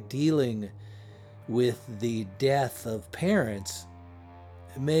weird. Like, dealing with the death of parents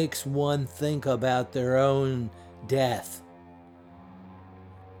makes one think about their own death.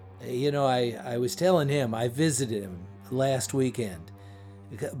 You know, I was telling him, I visited him last weekend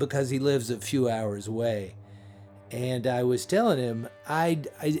because he lives a few hours away. And I was telling him,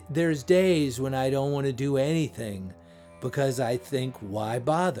 there's days when I don't want to do anything because I think, why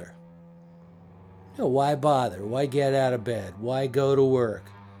bother? You know, why bother? Why get out of bed? Why go to work?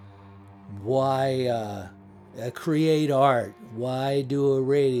 Why create art? Why do a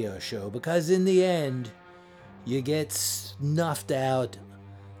radio show? Because in the end, you get snuffed out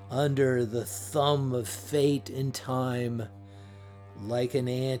under the thumb of fate and time like an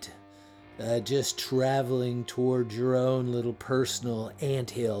ant just traveling towards your own little personal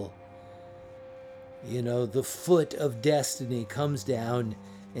anthill. You know, the foot of destiny comes down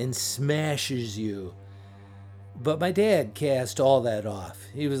and smashes you. But my dad cast all that off.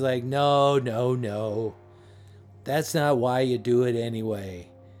 He was like, no. That's not why you do it anyway.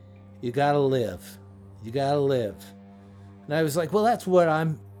 You gotta live. You gotta live. And I was like, well, that's what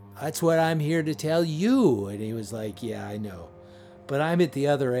I'm here to tell you. And he was like, yeah, I know. But I'm at the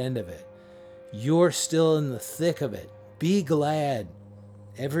other end of it. You're still in the thick of it. Be glad.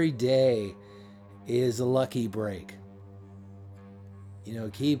 Every day is a lucky break. You know,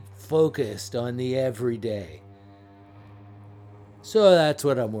 keep focused on the everyday. So that's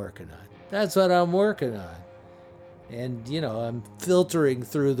what I'm working on. And, you know, I'm filtering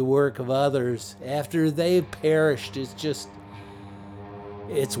through the work of others after they've perished. It's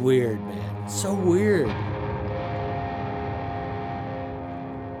weird, man. It's so weird.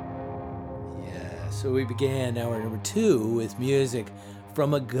 Yeah, so we began hour number 2 with music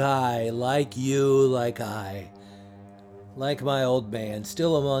from a guy like you, like I, like my old man,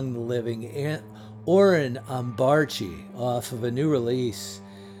 still among the living, Oren Ambarchi, off of a new release.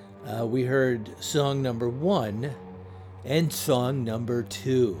 We heard song number 1 and song number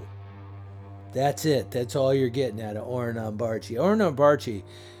 2. That's it. That's all you're getting out of Oren Ambarchi. Oren Ambarchi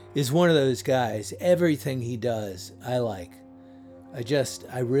is one of those guys. Everything he does, I like.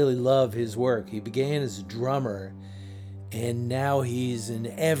 I really love his work. He began as a drummer, and now he's an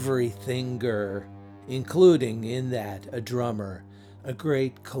everythinger, including in that a drummer, a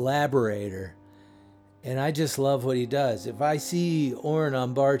great collaborator. And I just love what he does. If I see Oren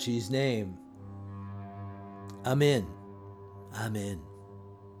Ambarchi's name, I'm in.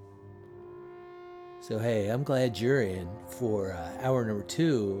 So hey, I'm glad you're in for hour number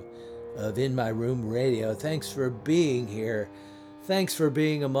 2 of In My Room Radio. Thanks for being here. Thanks for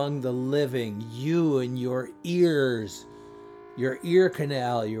being among the living. You and your ears, your ear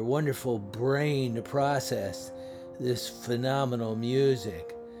canal, your wonderful brain to process this phenomenal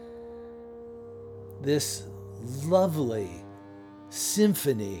music. This lovely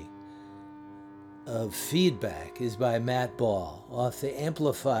symphony of feedback is by Matt Ball off the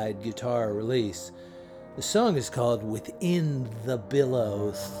amplified guitar release. The song is called Within the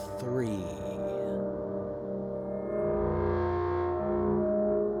Billows 3.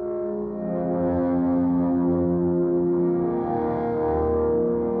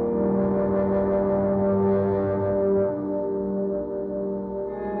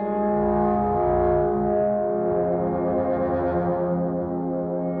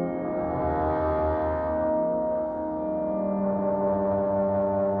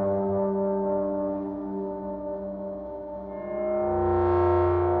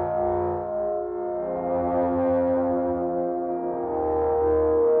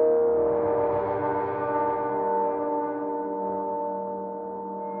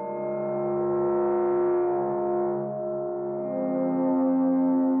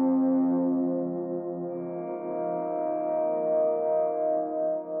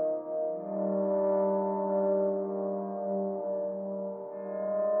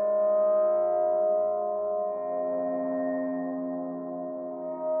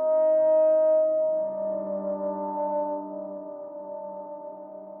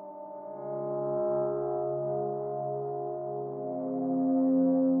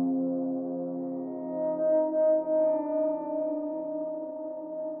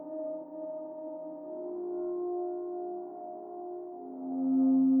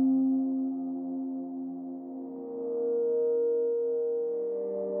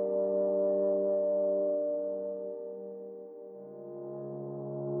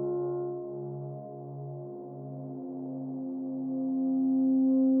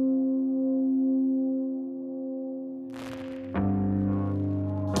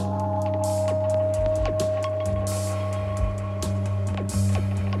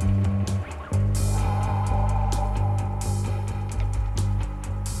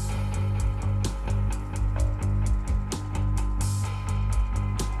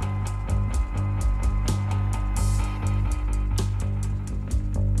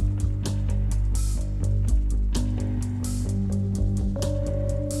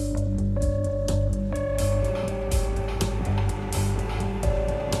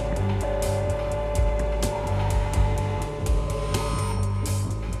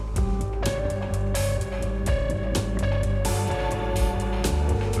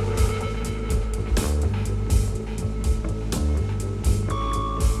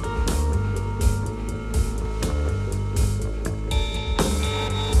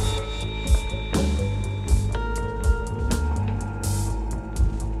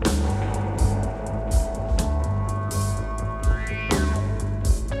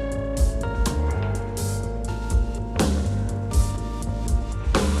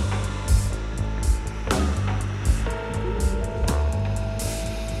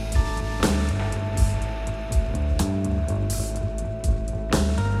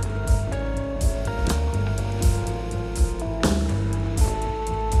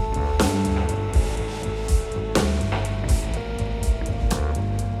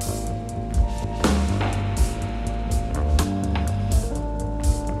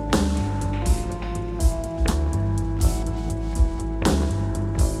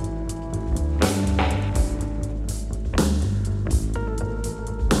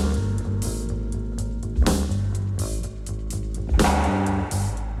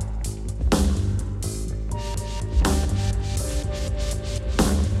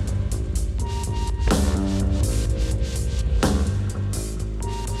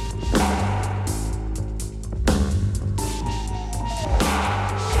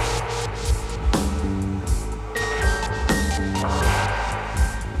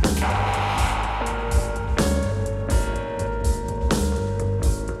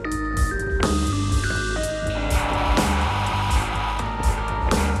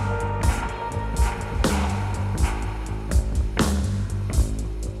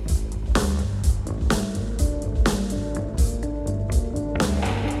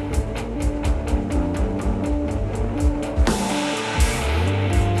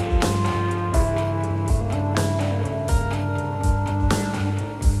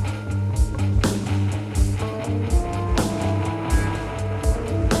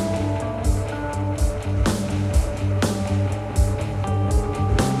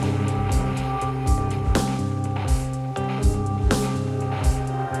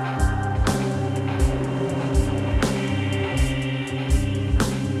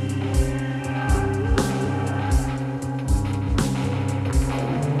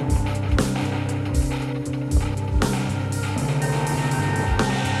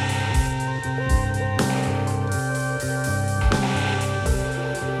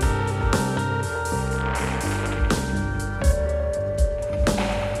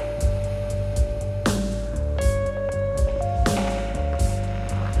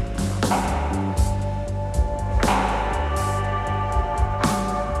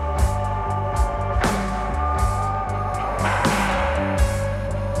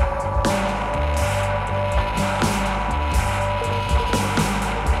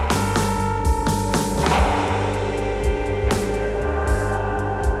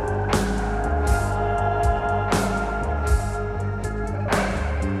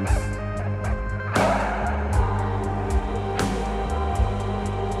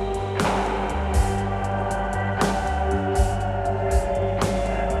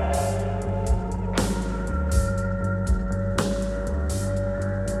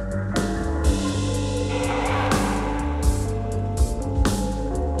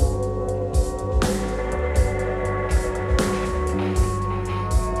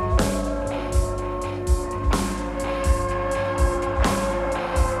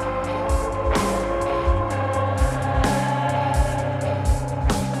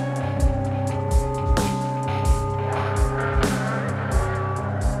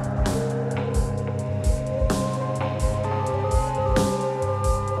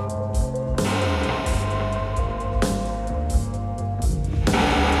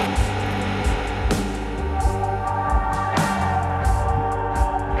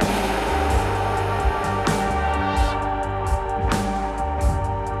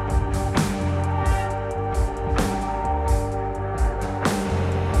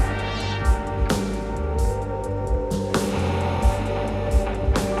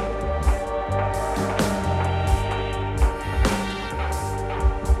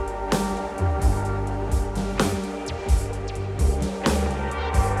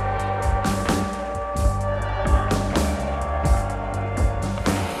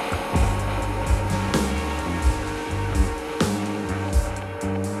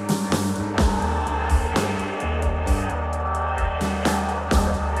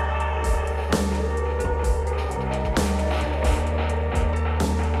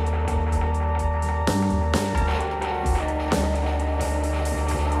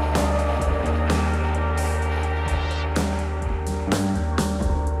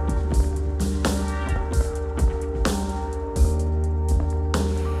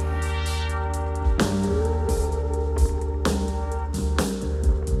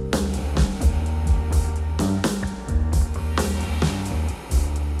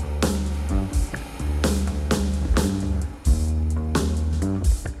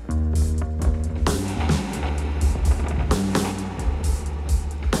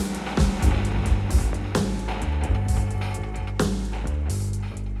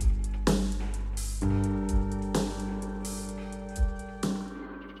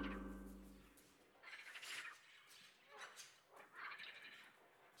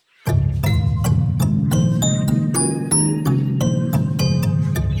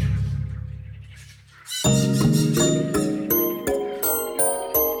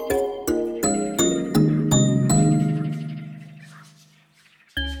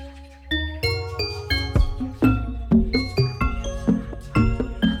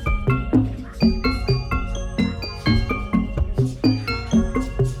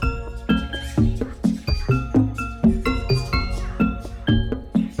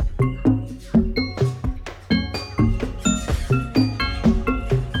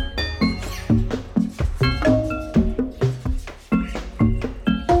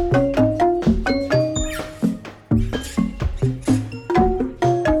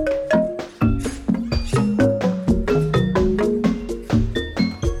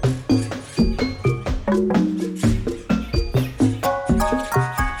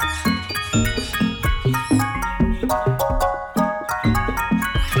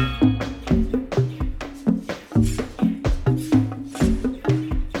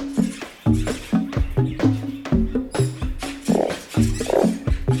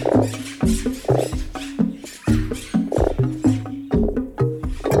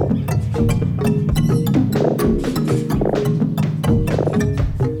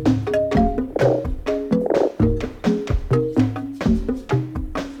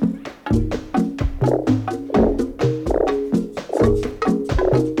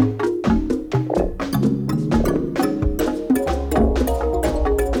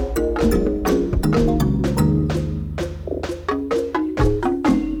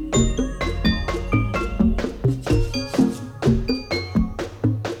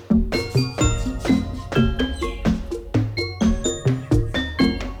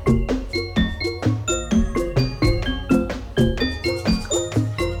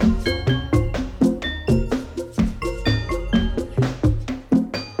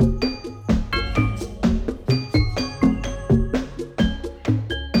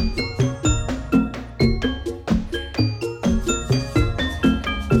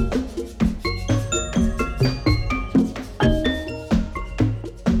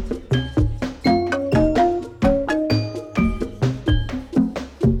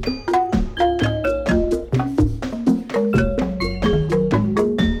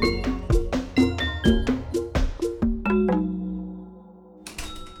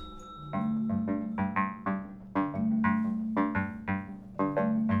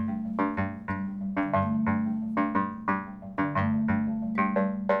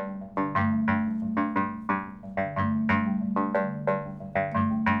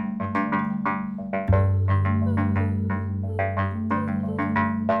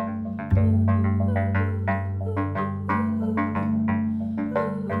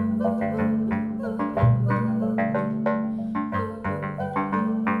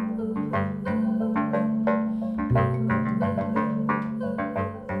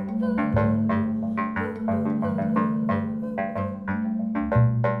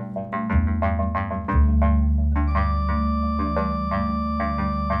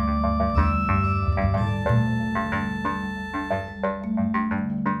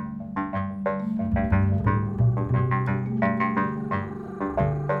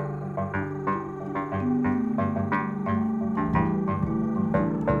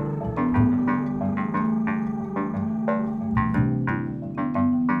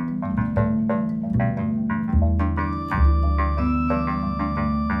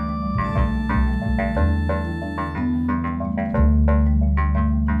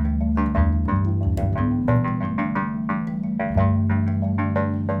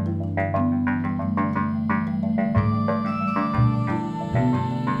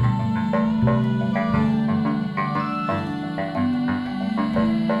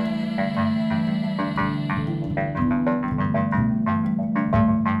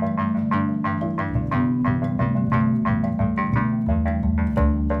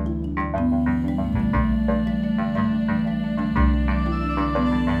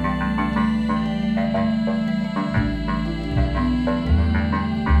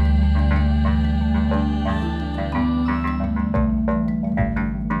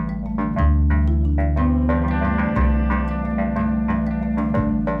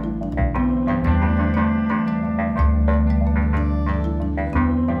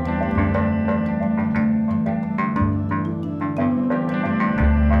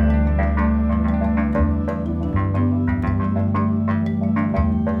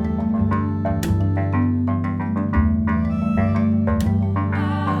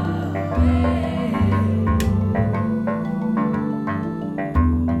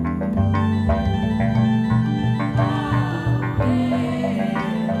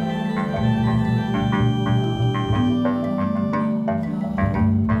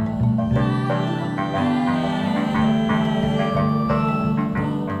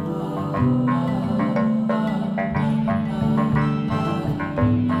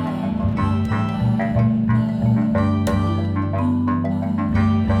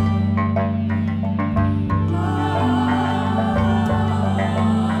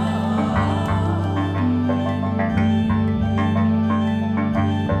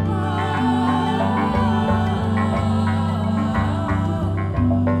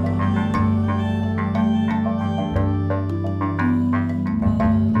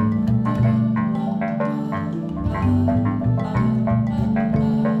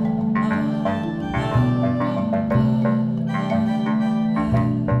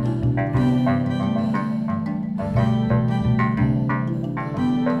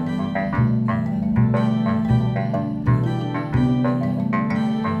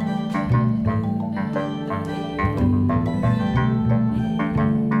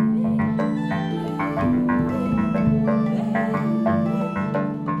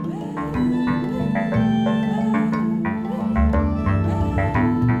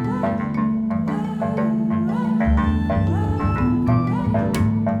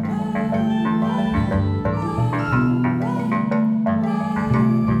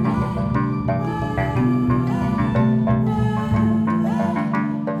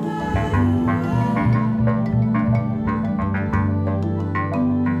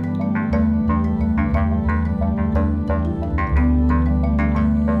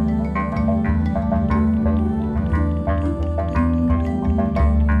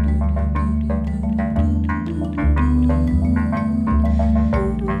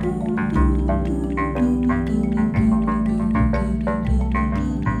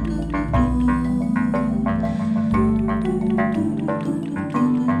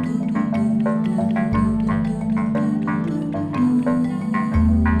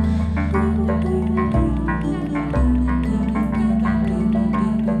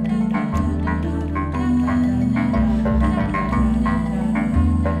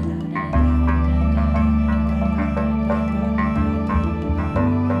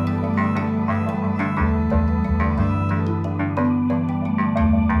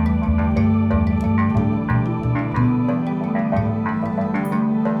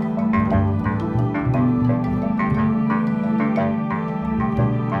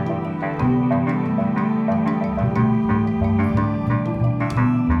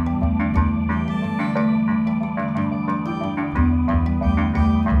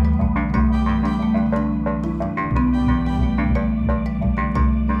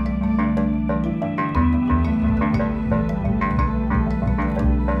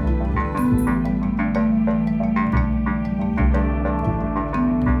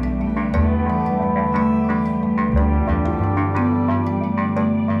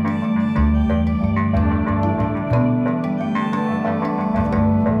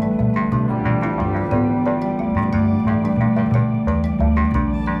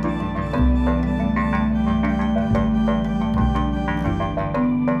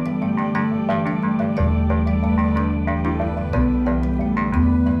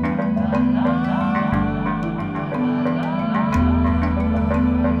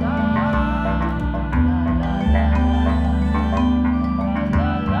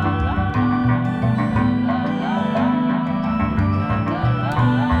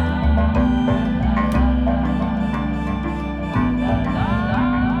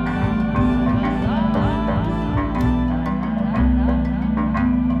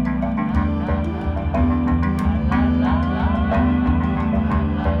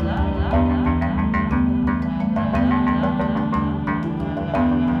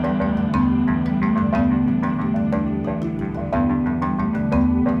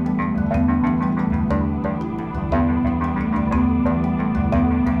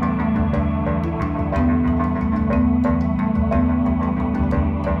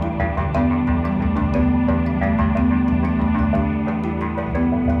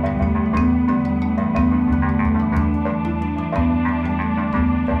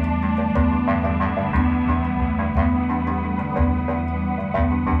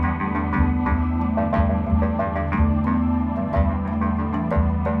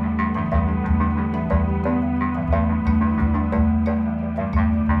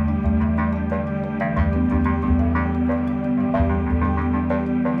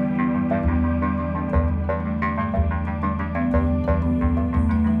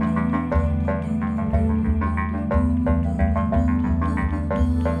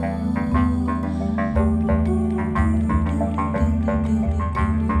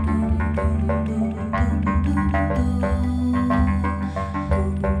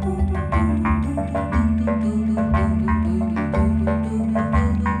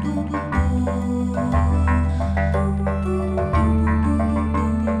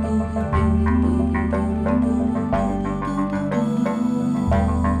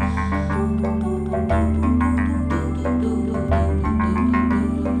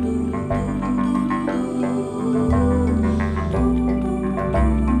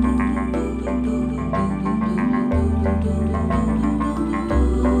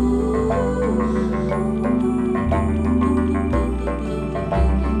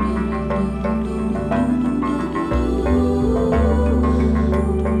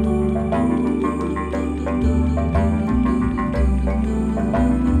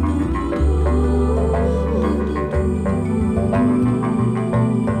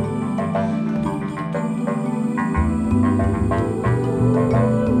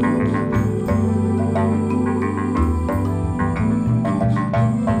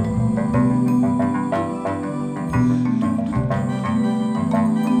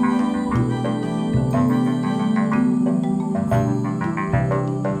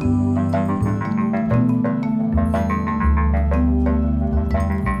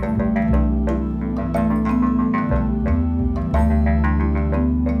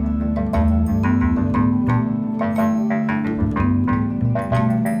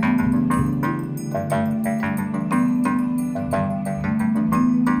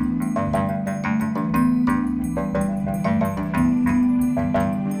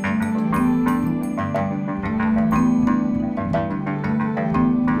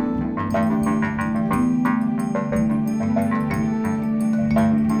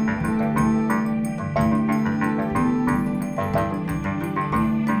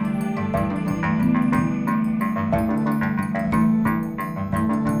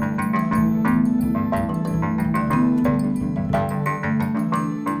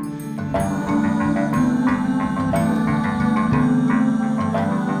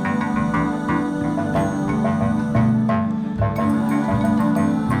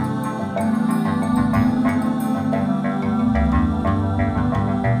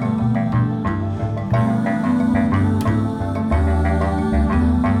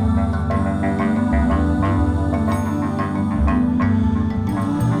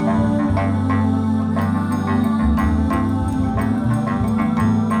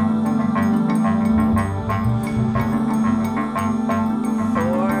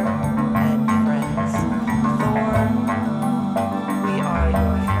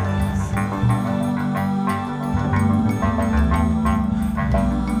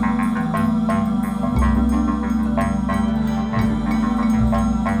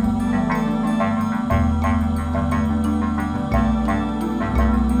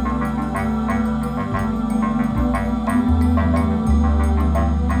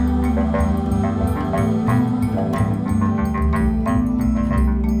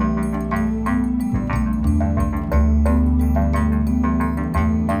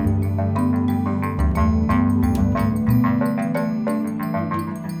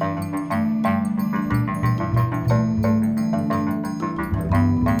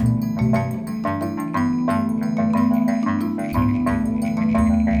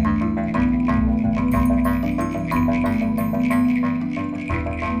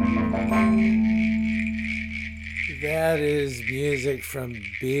 That is music from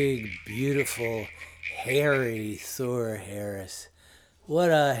big, beautiful, hairy Thor Harris. What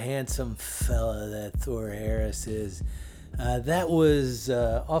a handsome fella that Thor Harris is. That was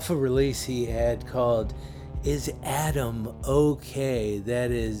off a release he had called Is Adam Okay? That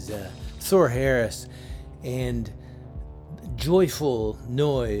is Thor Harris and Joyful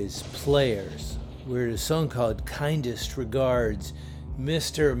Noise Players. We're a song called Kindest Regards,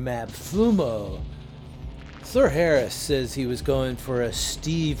 Mr. Mapfumo. Thor Harris says he was going for a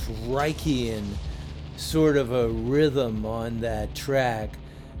Steve Reichian sort of a rhythm on that track,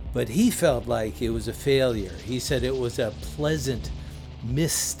 but he felt like it was a failure. He said it was a pleasant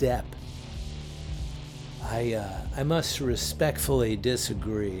misstep. I must respectfully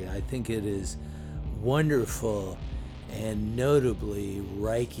disagree. I think it is wonderful and notably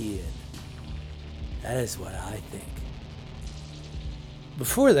Reichian. That is what I think.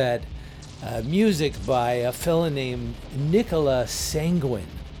 Before that, music by a fella named Nicolas Sanguine.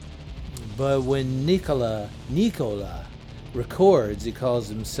 But when Nicola records, he calls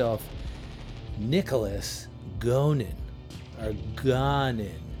himself Nicolas Gaunin or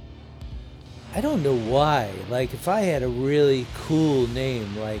Gaunin. I don't know why. Like, if I had a really cool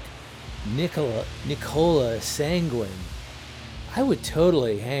name like Nicola Sanguine, I would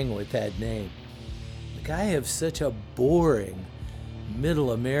totally hang with that name. Like, I have such a boring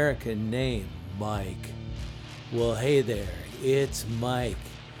middle American name, Mike. Well, hey there, it's Mike.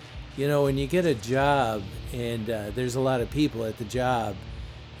 You know, when you get a job and there's a lot of people at the job,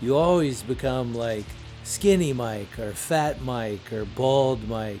 you always become like Skinny Mike or Fat Mike or Bald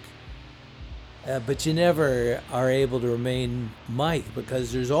Mike. But you never are able to remain Mike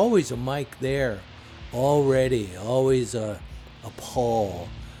because there's always a Mike there already. Always a Paul.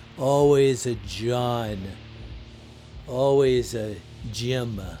 Always a John. Always a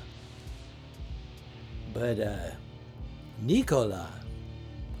Jim. But Nicola,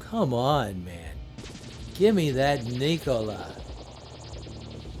 come on, man. Give me that Nicola.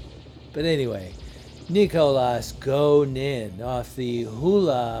 But anyway, Nicolas Gaunin off the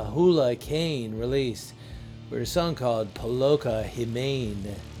Hula Hula Cane release with a song called Poloka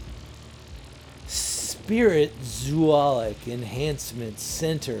Himene. Spiritczualic Enhancement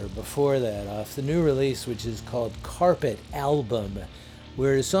Center before that off the new release, which is called Carpet Album,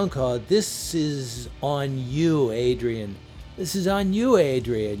 where a song called This Is On You, Adrian. This is on you,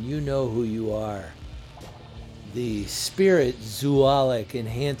 Adrian. You know who you are. The Spiritczualic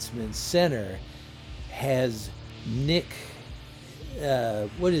Enhancement Center has Nick,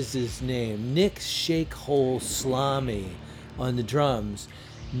 what is his name? Nick Shakehole Salami on the drums.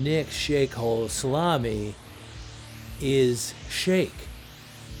 Nick Shakehole Salami is Shake.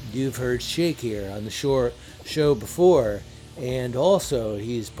 You've heard Shake here on the show before, and also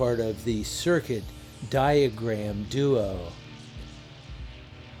he's part of the Circuit Diagram duo.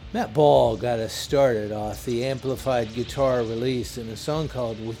 Matt Ball got us started off the amplified guitar release in a song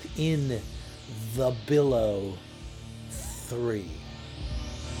called Within the Billow 3.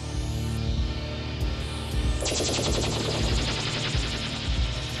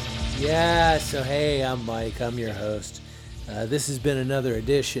 Yeah, so hey, I'm Mike. I'm your host. This has been another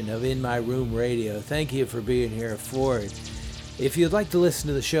edition of In My Room Radio. Thank you for being here for it. If you'd like to listen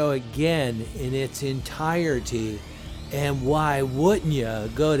to the show again in its entirety, and why wouldn't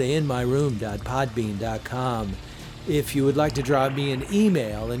you, go to inmyroom.podbean.com. If you would like to drop me an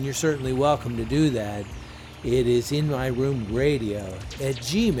email, and you're certainly welcome to do that, it is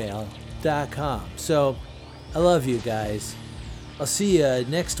inmyroomradio@gmail.com. So, I love you guys. I'll see you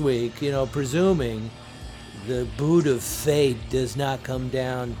next week, presuming the boot of fate does not come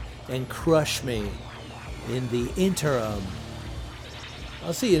down and crush me in the interim.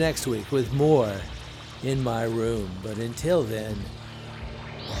 I'll see you next week with more In My Room. But until then,